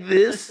think like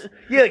this?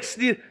 Yeah, like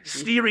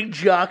steering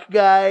jock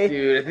guy.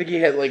 Dude, I think he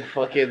had like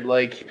fucking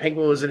like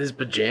Penguin was in his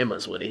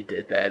pajamas when he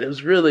did that. It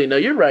was really no.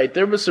 You're right.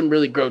 There was some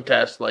really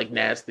grotesque, like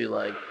nasty,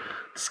 like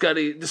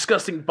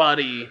disgusting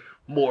body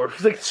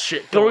morph like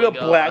shit throwing up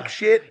going black on.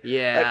 shit.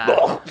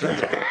 Yeah.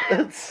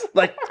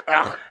 Like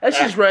that's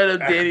just right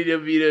up Danny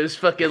DeVito's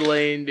fucking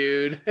lane,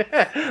 dude.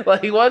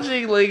 Like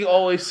watching like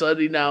Always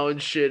Sunny now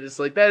and shit. It's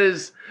like that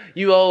is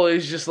you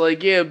always just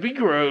like be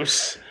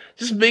gross.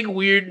 Just make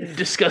weird,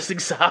 disgusting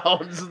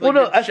sounds. Well,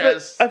 no, I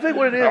chest. think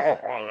what it is.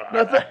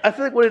 No, I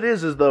think what it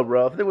is though,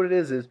 bro. I think what it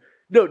is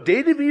no.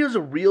 Danny DeVito's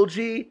a real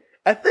G.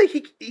 I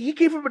think he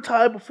came from a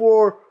time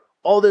before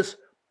all this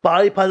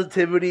body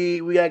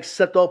positivity. We gotta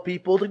accept all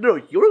people. Like,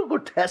 no, you're a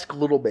grotesque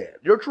little man.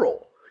 You're a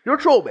troll. You're a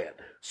troll man.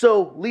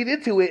 So lean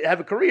into it, have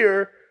a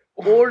career,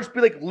 or just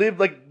be like live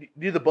like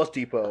near the bus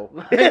depot,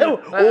 or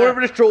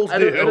whatever the trolls do.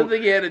 I don't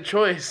think he had a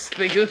choice. I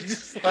think it was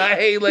just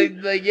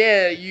like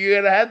yeah,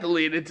 you're gonna have to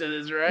lean into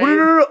this, right?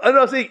 Well,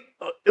 no. I'm saying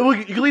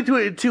you can lean to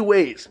it in two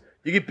ways.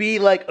 You could be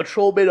like a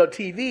troll man on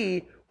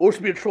TV, or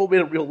just be a troll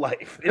man in real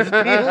life. You know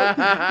what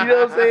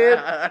I'm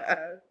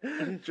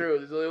saying? True.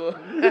 There's only one.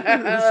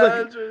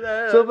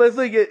 So if I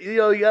think you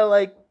gotta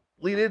like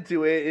lean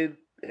into it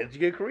and you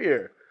get a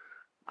career.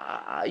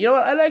 You know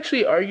what? I'd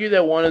actually argue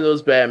that one of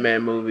those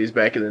Batman movies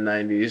back in the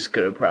 90s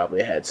could have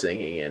probably had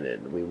singing in it,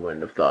 and we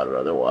wouldn't have thought it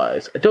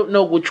otherwise. I don't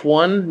know which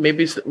one.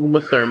 Maybe it's the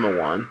Uma Thurman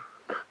one.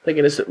 I'm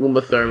thinking it's the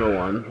Uma Thurman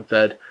one with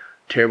that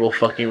terrible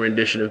fucking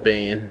rendition of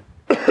Bane.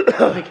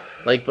 But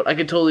I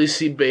could totally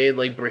see Bane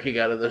like breaking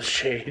out of those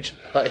shades,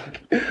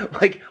 like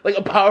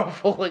a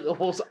powerful, like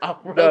almost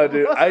opera. No,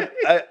 dude, I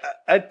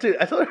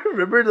totally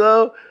remember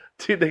though,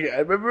 dude. I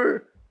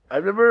remember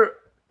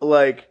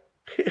like.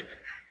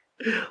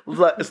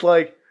 It's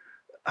like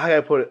how can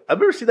I put it? I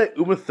remember seeing that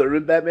Uma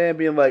Thurman Batman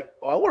being like,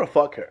 "Oh, I want to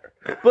fuck her,"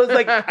 but it's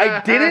like I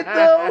didn't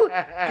though.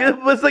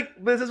 But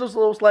this was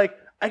almost like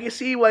I can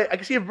see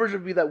a version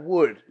of me that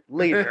would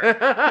later.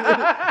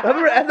 I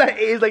remember at that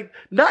age, like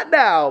not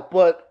now,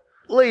 but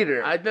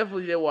later. I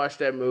definitely did watch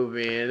that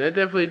movie, and I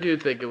definitely do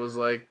think it was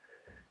like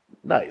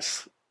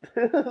nice.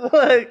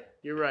 Like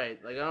you're right.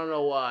 Like I don't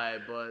know why,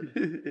 but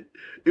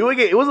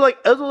it was like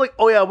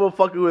oh yeah, I'm gonna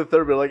fuck you with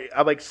Thurman. Like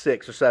I'm like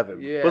 6 or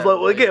 7. Yeah, it was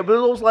like again, but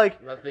it was like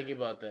I'm not thinking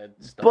about that.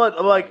 But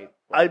I'm like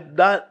I'm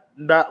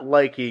not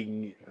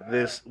liking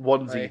this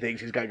onesie thing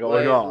she's got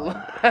going on.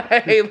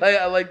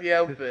 I like the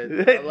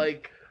outfit. I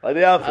like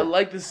the outfit. I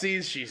like the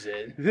scenes she's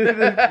in.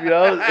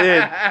 I'll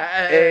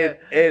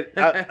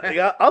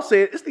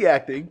say it. It's the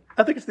acting.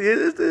 I think it's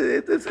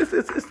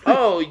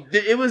Oh,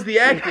 it was the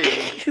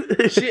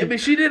acting.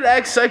 She did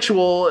act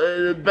sexual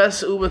in the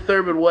best Uma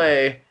Thurman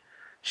way.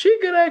 She a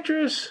good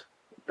actress.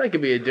 That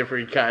could be a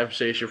different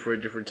conversation for a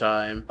different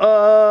time.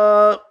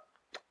 No,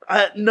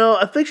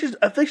 I think she's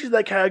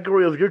that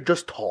category of you're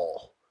just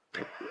tall.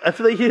 I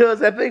feel like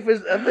I think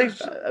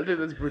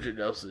that's Bridget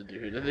Nelson,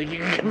 dude. I think you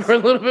can give her a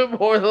little bit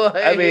more.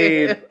 Like, I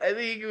mean, I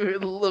think you can give her a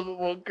little bit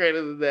more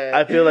credit than that.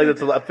 I feel like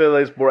I feel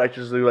like it's more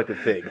actressly like a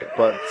thing,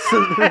 but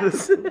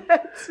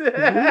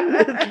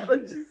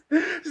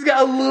she's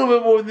got a little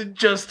bit more than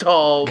just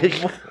tall. Like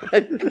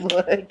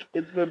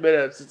it's been a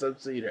minute since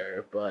I've seen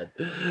her, but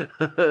dude,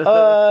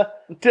 I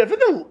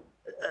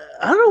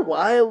don't know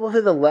why. I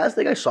think the last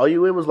thing I saw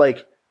you in was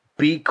like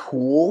Be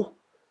Cool.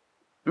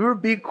 Remember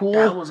Be Cool?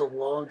 That was a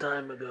long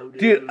time ago,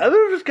 dude. Dude, I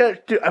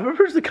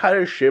remember just the kind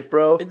of shit,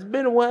 bro. It's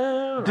been a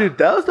while. Dude,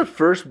 that was the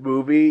first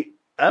movie.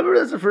 I remember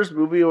that's the first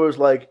movie where it was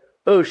like,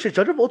 oh shit,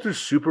 John Travolta's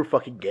super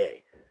fucking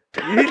gay.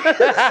 Oh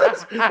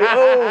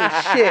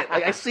shit,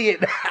 like I see it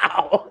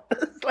now.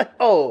 It's like,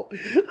 oh,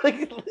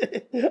 like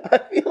I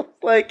feel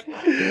like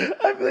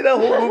that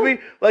whole movie,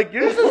 like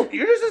you're just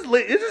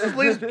this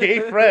lady's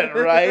gay friend,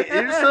 right?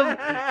 You're just some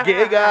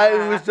gay guy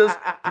who is just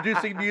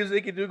producing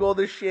music and doing all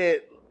this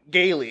shit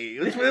gaily,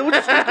 which is cool.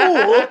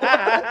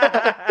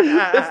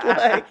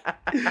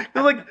 It's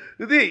like,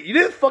 dude, you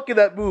didn't fuck in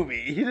that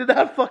movie. You did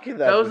not fuck in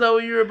that. That was movie. not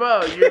what you were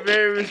about. You're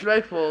very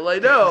respectful.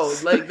 Like, no,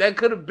 like that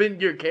could have been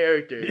your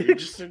character. You're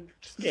just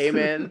gay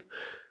man.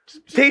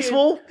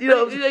 Tasteful, you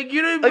know, like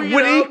you didn't like bring it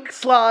witty, up.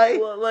 sly.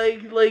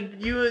 Like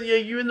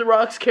you and the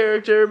Rock's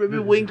character maybe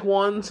winked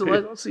once. So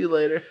like, I'll see you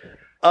later.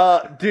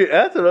 Dude,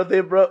 that's another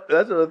thing, bro.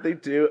 That's another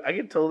thing too. I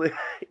can totally,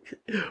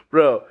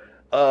 bro.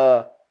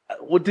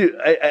 Well, dude,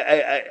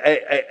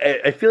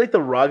 I feel like The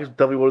Rock is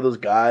definitely one of those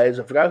guys.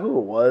 I forgot who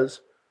it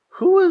was.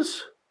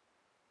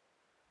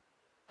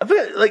 I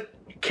forgot, like,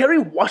 Kerry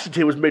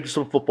Washington was married to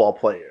some football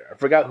player. I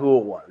forgot who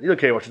it was. You know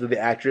Kerry Washington, the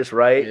actress,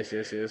 right?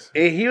 Yes.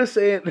 And he was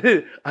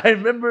saying, I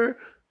remember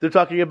they're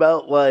talking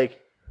about,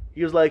 like,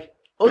 he was like,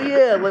 oh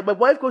yeah, like, my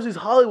wife goes to these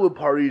Hollywood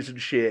parties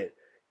and shit.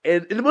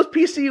 And in the most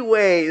PC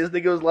way, this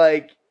nigga was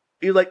like,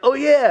 oh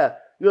yeah.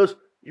 He goes,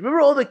 you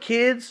remember all the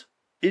kids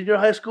in your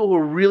high school who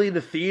were really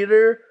into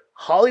theater?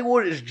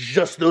 Hollywood is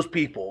just those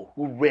people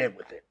who ran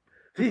with it.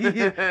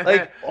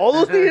 Like, all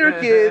those theater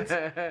kids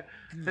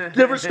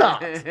never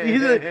stopped.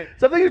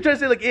 Something you're trying to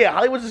say, like, yeah,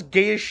 Hollywood's just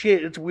gay as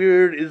shit. It's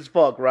weird as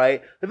fuck,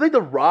 right? I think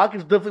The Rock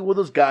is definitely one of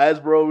those guys,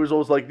 bro, who's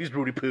always like, these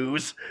Rudy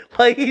Poos.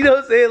 Like, you know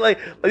what I'm saying? Like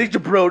these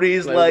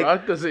jabronis. Like,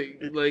 Rock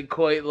doesn't, like,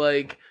 quite,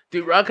 like...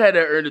 Dude, Rock had to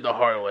earn it the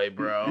hard way,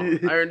 bro.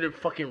 I earned it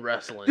fucking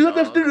wrestling. Dude,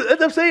 that's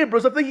what I'm saying, bro.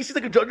 Something he sees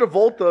like a John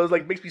Travolta is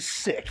like makes me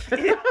sick.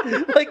 Your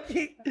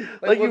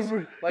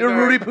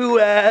Rudy Poo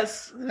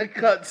ass. A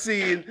cut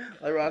scene.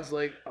 Like Rock's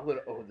like, I'm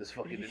gonna own this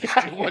fucking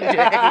industry one day.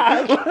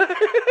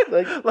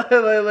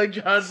 like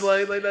John's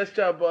like that's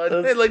John Bud.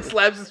 And like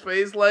slaps his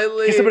face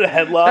lightly. He's him in a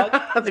headlock.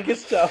 Like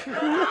it's tough.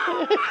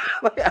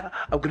 Like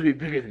I'm gonna be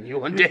bigger than you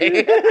one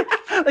day.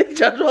 Like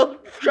John's all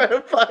trying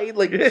to fight.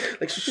 Like.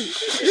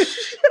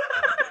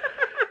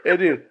 Hey,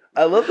 dude,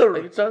 I love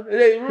the.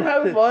 Hey, we're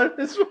having fun.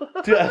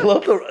 Dude, I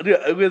love the.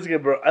 Dude, once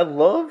again, bro, I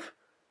love.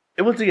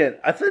 And once again,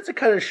 I think it's the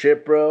kind of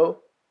shit, bro,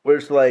 where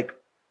it's like,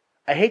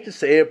 I hate to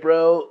say it,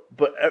 bro,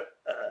 but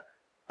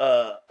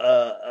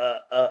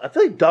I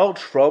feel like Donald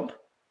Trump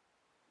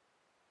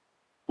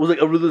was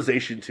like a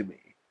realization to me,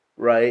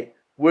 right?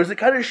 Whereas the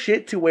kind of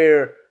shit to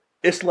where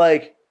it's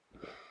like,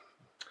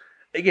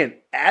 again,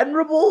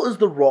 admirable is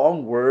the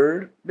wrong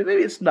word, but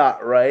maybe it's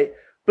not, right?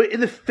 But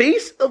in the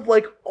face of,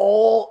 like,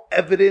 all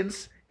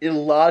evidence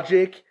and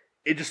logic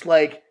and just,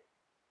 like,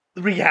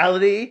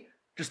 reality,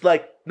 just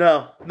like,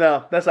 no,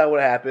 that's not what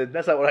happened.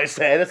 That's not what I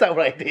said. That's not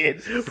what I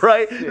did,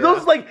 right? Yeah. It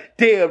was like,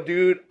 damn,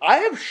 dude, I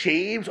have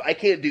shame, so I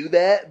can't do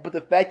that. But the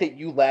fact that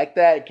you lack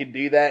that and can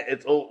do that,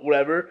 it's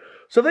whatever.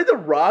 So then The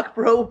Rock,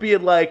 bro,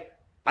 being like,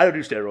 I don't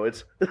do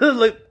steroids.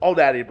 Like, all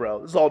natty,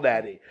 bro. This is all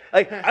natty.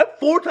 Like, I'm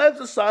 4 times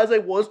the size I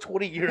was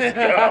 20 years ago.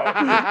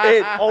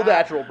 And all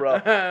natural, bro.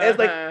 And it's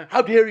like,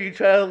 how dare you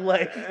try to,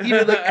 like,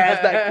 even, like,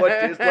 ask that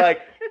question? It's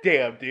like,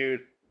 damn, dude.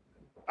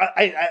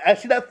 I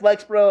see that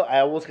flex, bro. I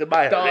almost get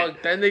my dog.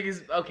 That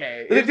nigga's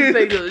okay.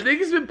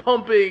 Nigga's been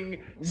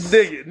pumping.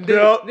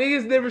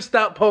 Niggas never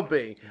stop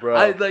pumping,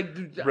 bro.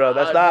 Bro,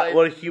 that's not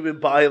what a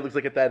human body looks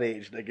like at that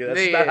age, nigga.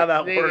 That's not how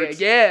that works.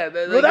 Yeah,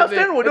 without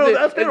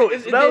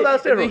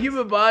steroids. The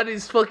human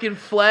body's fucking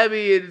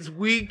flabby and it's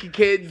weak. You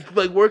can't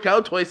like work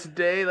out twice a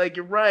day. Like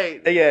you're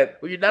right. Again,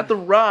 well, you're not The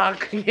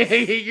Rock.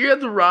 You're not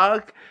The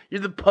Rock.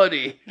 You're the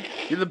putty.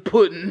 You're the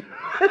pudding.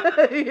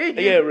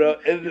 Yeah, bro.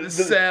 And the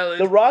salad.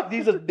 The Rock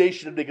needs a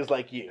nation of niggas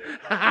like you.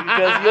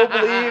 Because you don't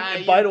believe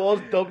and fight all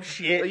this dumb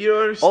shit. You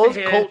don't understand. All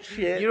this cult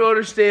shit. You don't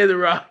understand The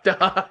Rock,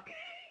 dog.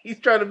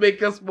 He's trying to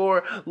make us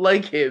more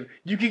like him.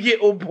 You can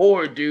get on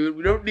board, dude.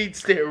 We don't need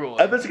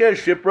steroids. I'm this kind of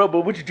shit, bro.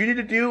 But what you do need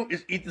to do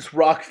is eat this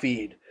Rock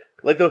feed.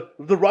 Like the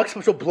Rock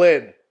special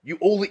blend. You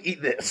only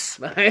eat this.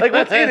 Like,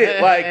 what's in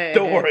it? Like,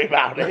 don't worry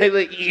about it.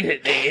 Like eat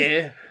it,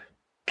 nigga.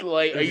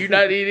 Like, are you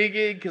not eating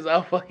it? Because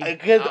I'll fucking.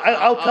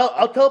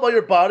 I'll tell about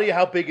your body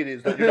how big it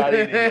is that you're not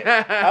eating it.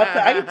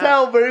 I can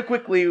tell very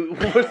quickly.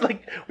 It's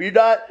like when you're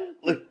not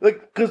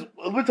because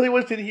let me tell you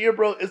what's in here,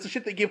 bro. It's the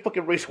shit they give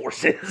fucking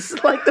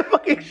racehorses. Like the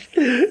fucking,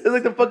 it's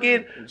like the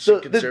fucking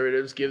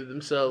conservatives give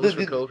themselves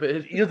for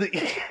COVID. You know,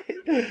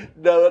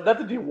 no, not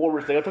the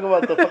dewormers thing. I'm talking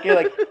about the fucking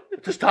like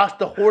just toss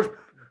the horse.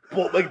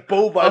 Like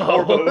bovine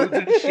hormones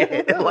and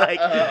shit, like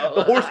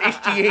the horse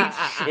HGH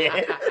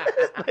shit,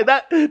 like,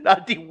 not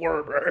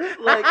dewormer.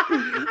 Like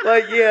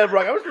yeah,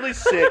 Rock. I was really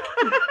sick.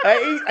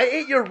 I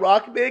ate your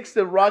Rock mix,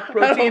 the Rock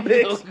protein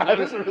mix. I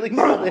was really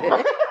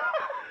sick.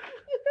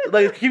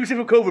 Like keep me safe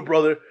from COVID,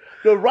 brother.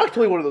 No, Rock's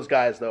totally one of those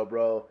guys, though,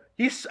 bro.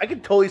 I can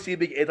totally see him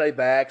being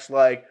anti-vax.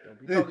 Like,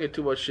 don't get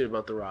too much shit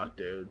about The Rock,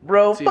 dude.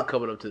 Bro, see him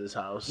coming up to this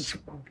house.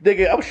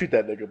 Nigga, I'm gonna shoot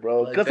that nigga,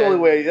 bro. Like that's the only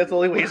way. That's the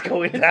only way he's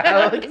going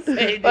down. Like,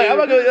 I'm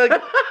not going.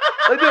 Like,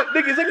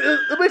 nigga, it's like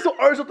it makes some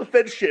arms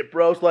self-defense shit,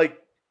 bro. It's like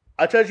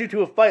I challenge you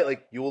to a fight,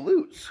 like you will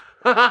lose.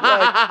 Like, all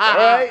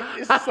right,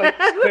 it's just like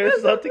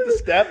take the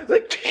step.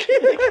 Like,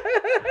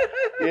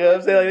 you know what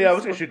I'm saying? Like, yeah, I'm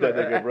just gonna shoot that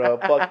nigga, bro.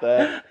 Fuck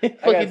that.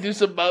 Fucking do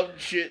some mountain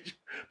shit.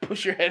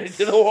 Push your head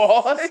into the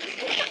wall.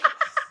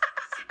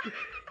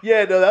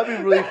 Yeah, no, that'd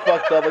be really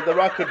fucked up. Like, The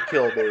Rock could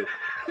kill me.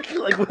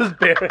 Like, with his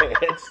bare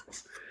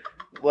hands.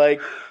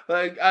 Like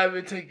I've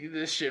been taking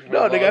this shit for a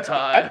long I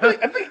time.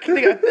 think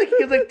he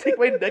can, like, take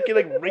my neck and,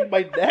 like, wring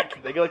my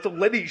neck. Nigga, like some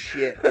Lenny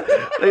shit.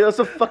 Like,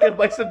 some fucking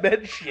Mice and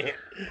Men shit.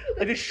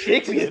 Like, just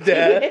shake me to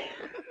death.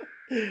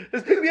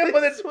 Just pick me up by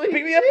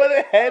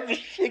the head and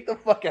just shake the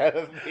fuck out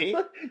of me.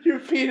 Your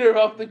feet are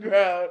off the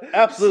ground.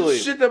 Absolutely.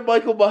 Shit that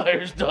Michael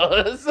Myers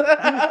does.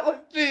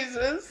 Like,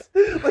 Jesus.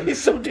 Like,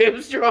 he's so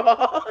damn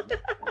strong.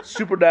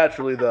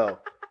 Supernaturally, though.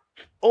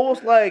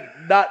 Almost like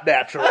not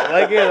natural.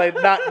 Like, yeah, like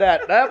not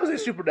that. I would say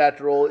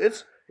supernatural.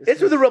 It's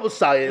with the rebel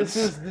science.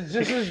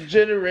 This is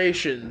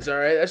generations, all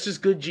right? That's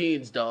just good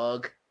genes,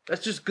 dog.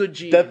 That's just good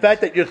genes. The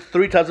fact that you're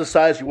 3 times the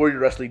size you were in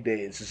your wrestling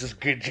days is just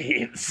good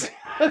genes.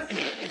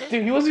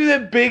 Dude, he wasn't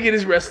even that big in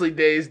his wrestling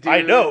days, dude. I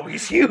know.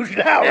 He's huge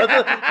now.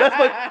 That's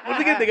my... Once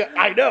again, nigga,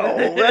 I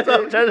know. That's what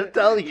I'm trying to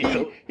tell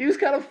you. He was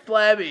kind of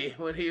flabby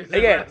when he was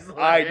wrestling.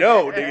 I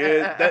know,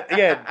 nigga.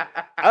 Again,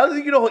 I don't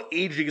think you know how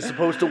aging is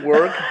supposed to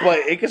work, but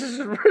I guess it's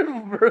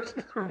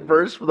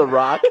reverse for The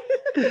Rock.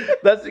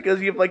 That's because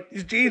you have, like,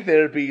 these gene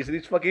therapies and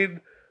these fucking...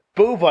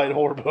 bovine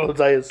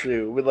hormones, I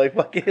assume, with like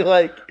fucking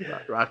like.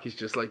 Rocky's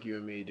just like you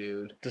and me,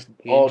 dude. Just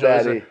all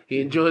daddy. He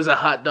enjoys a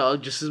hot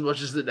dog just as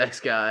much as the next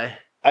guy.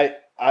 I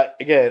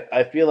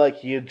feel like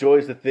he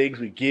enjoys the things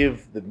we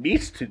give the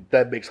meats to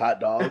that makes hot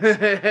dogs.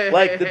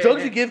 Like the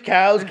drugs you give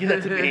cows, give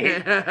that to me.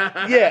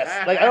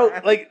 Yes, like I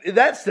don't like in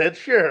that sense,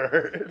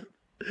 sure.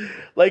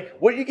 Like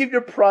what you give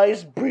your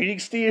prized breeding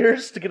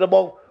steers to get them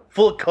all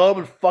full of cum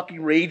and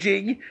fucking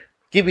raging.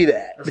 Give me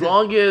that. As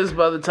long as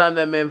by the time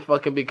that man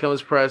fucking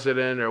becomes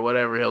president or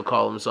whatever he'll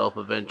call himself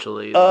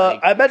eventually.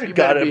 I imagine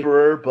God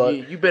Emperor,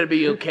 but... You better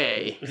be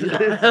okay.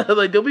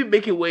 Like, they'll be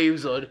making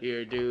waves on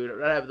here, dude.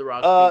 I'm not having the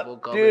Rock's people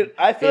come dude,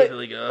 I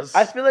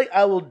feel like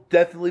I will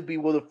definitely be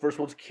one of the first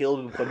ones killed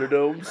in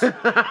Thunderdomes.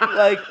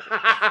 I'll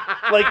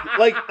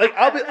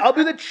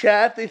be the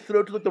chat they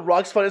throw to, like, the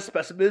Rock's finest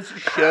specimens to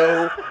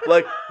show,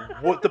 like,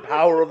 what the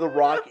power of the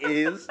Rock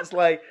is. It's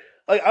like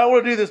I don't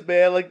want to do this,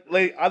 man. Like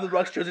I'm the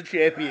Rock's chosen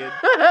champion.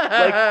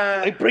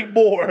 Like bring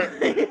more.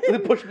 They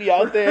push me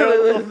out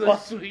there. Like,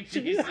 sweet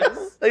Jesus. Like,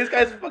 this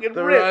guy's fucking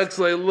the ripped. Rock's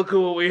like, look at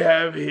what we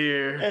have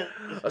here.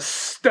 A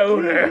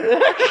stoner.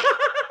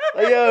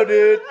 Like, yo,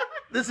 dude.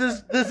 This.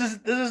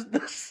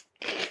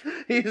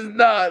 He's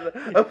not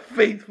a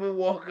faithful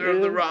walker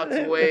of the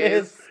Rock's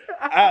ways.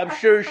 I'm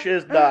sure shit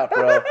is not,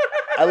 bro.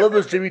 I love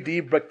those Jimmy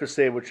Dean breakfast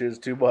sandwiches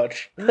too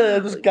much.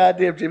 Those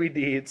goddamn Jimmy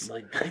Deans.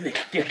 Like,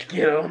 get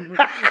him.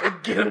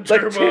 Get him,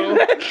 Turbo.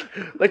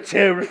 Like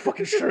tear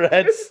fucking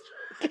shreds.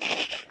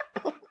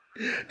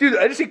 Dude,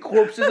 I just see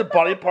corpses and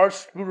body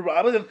parts. I'm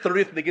like the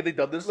 30th nigga they've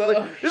done this.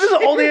 Like, this is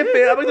all they have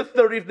been. I'm like the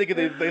 30th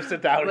nigga they've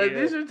sent out like,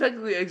 here. These are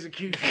technically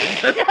executions.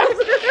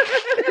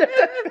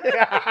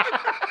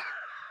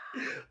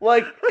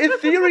 Like, in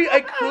theory,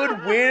 I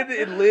could win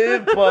and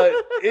live, but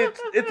it's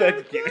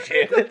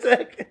execution.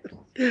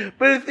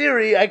 But in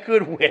theory, I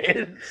could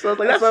win. So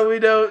like, that's why we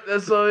don't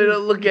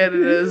look at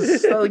it as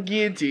it's not like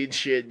guillotine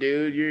shit,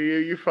 dude.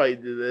 You're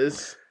fighting to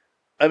this.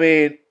 I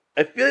mean,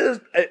 I feel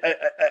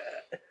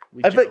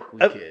I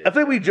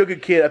think we joke a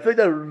kid. I think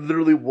that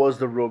literally was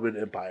the Roman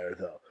Empire,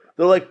 though.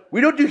 They're like,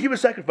 we don't do human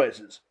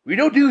sacrifices. We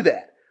don't do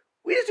that.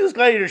 We just do this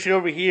gladiator shit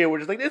over here. We're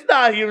just like, it's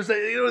not human.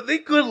 You know, they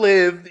could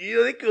live. You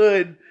know, they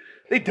could.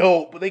 They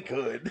don't, but they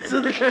could.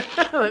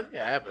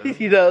 Yeah,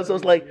 you know, so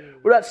it's like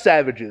we're not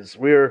savages.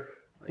 We're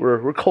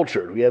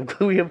cultured. We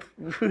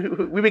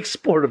make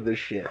sport of this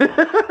shit.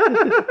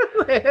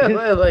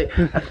 Like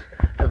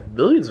have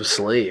millions of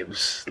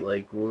slaves.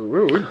 Like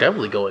we're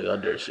definitely going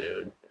under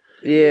soon.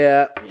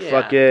 Yeah,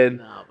 fucking.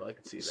 No, but I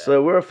can see that.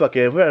 So we're at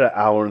an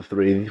hour and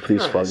 3.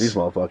 These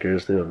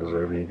motherfuckers, they don't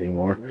deserve anything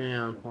more.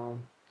 Yeah, well,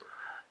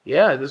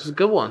 yeah, this is a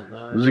good one.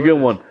 This is a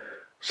good one.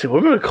 See, what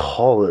are we gonna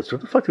call this? What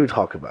the fuck do we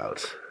talk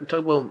about? We talk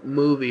about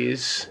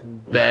movies,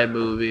 bad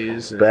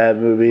movies, and Bad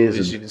movies.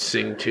 movies you can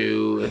sing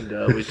to,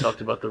 and we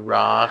talked about The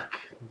Rock.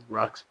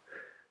 Rock's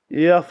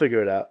Yeah, I'll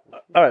figure it out.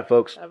 All right,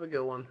 folks. have a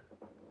good one.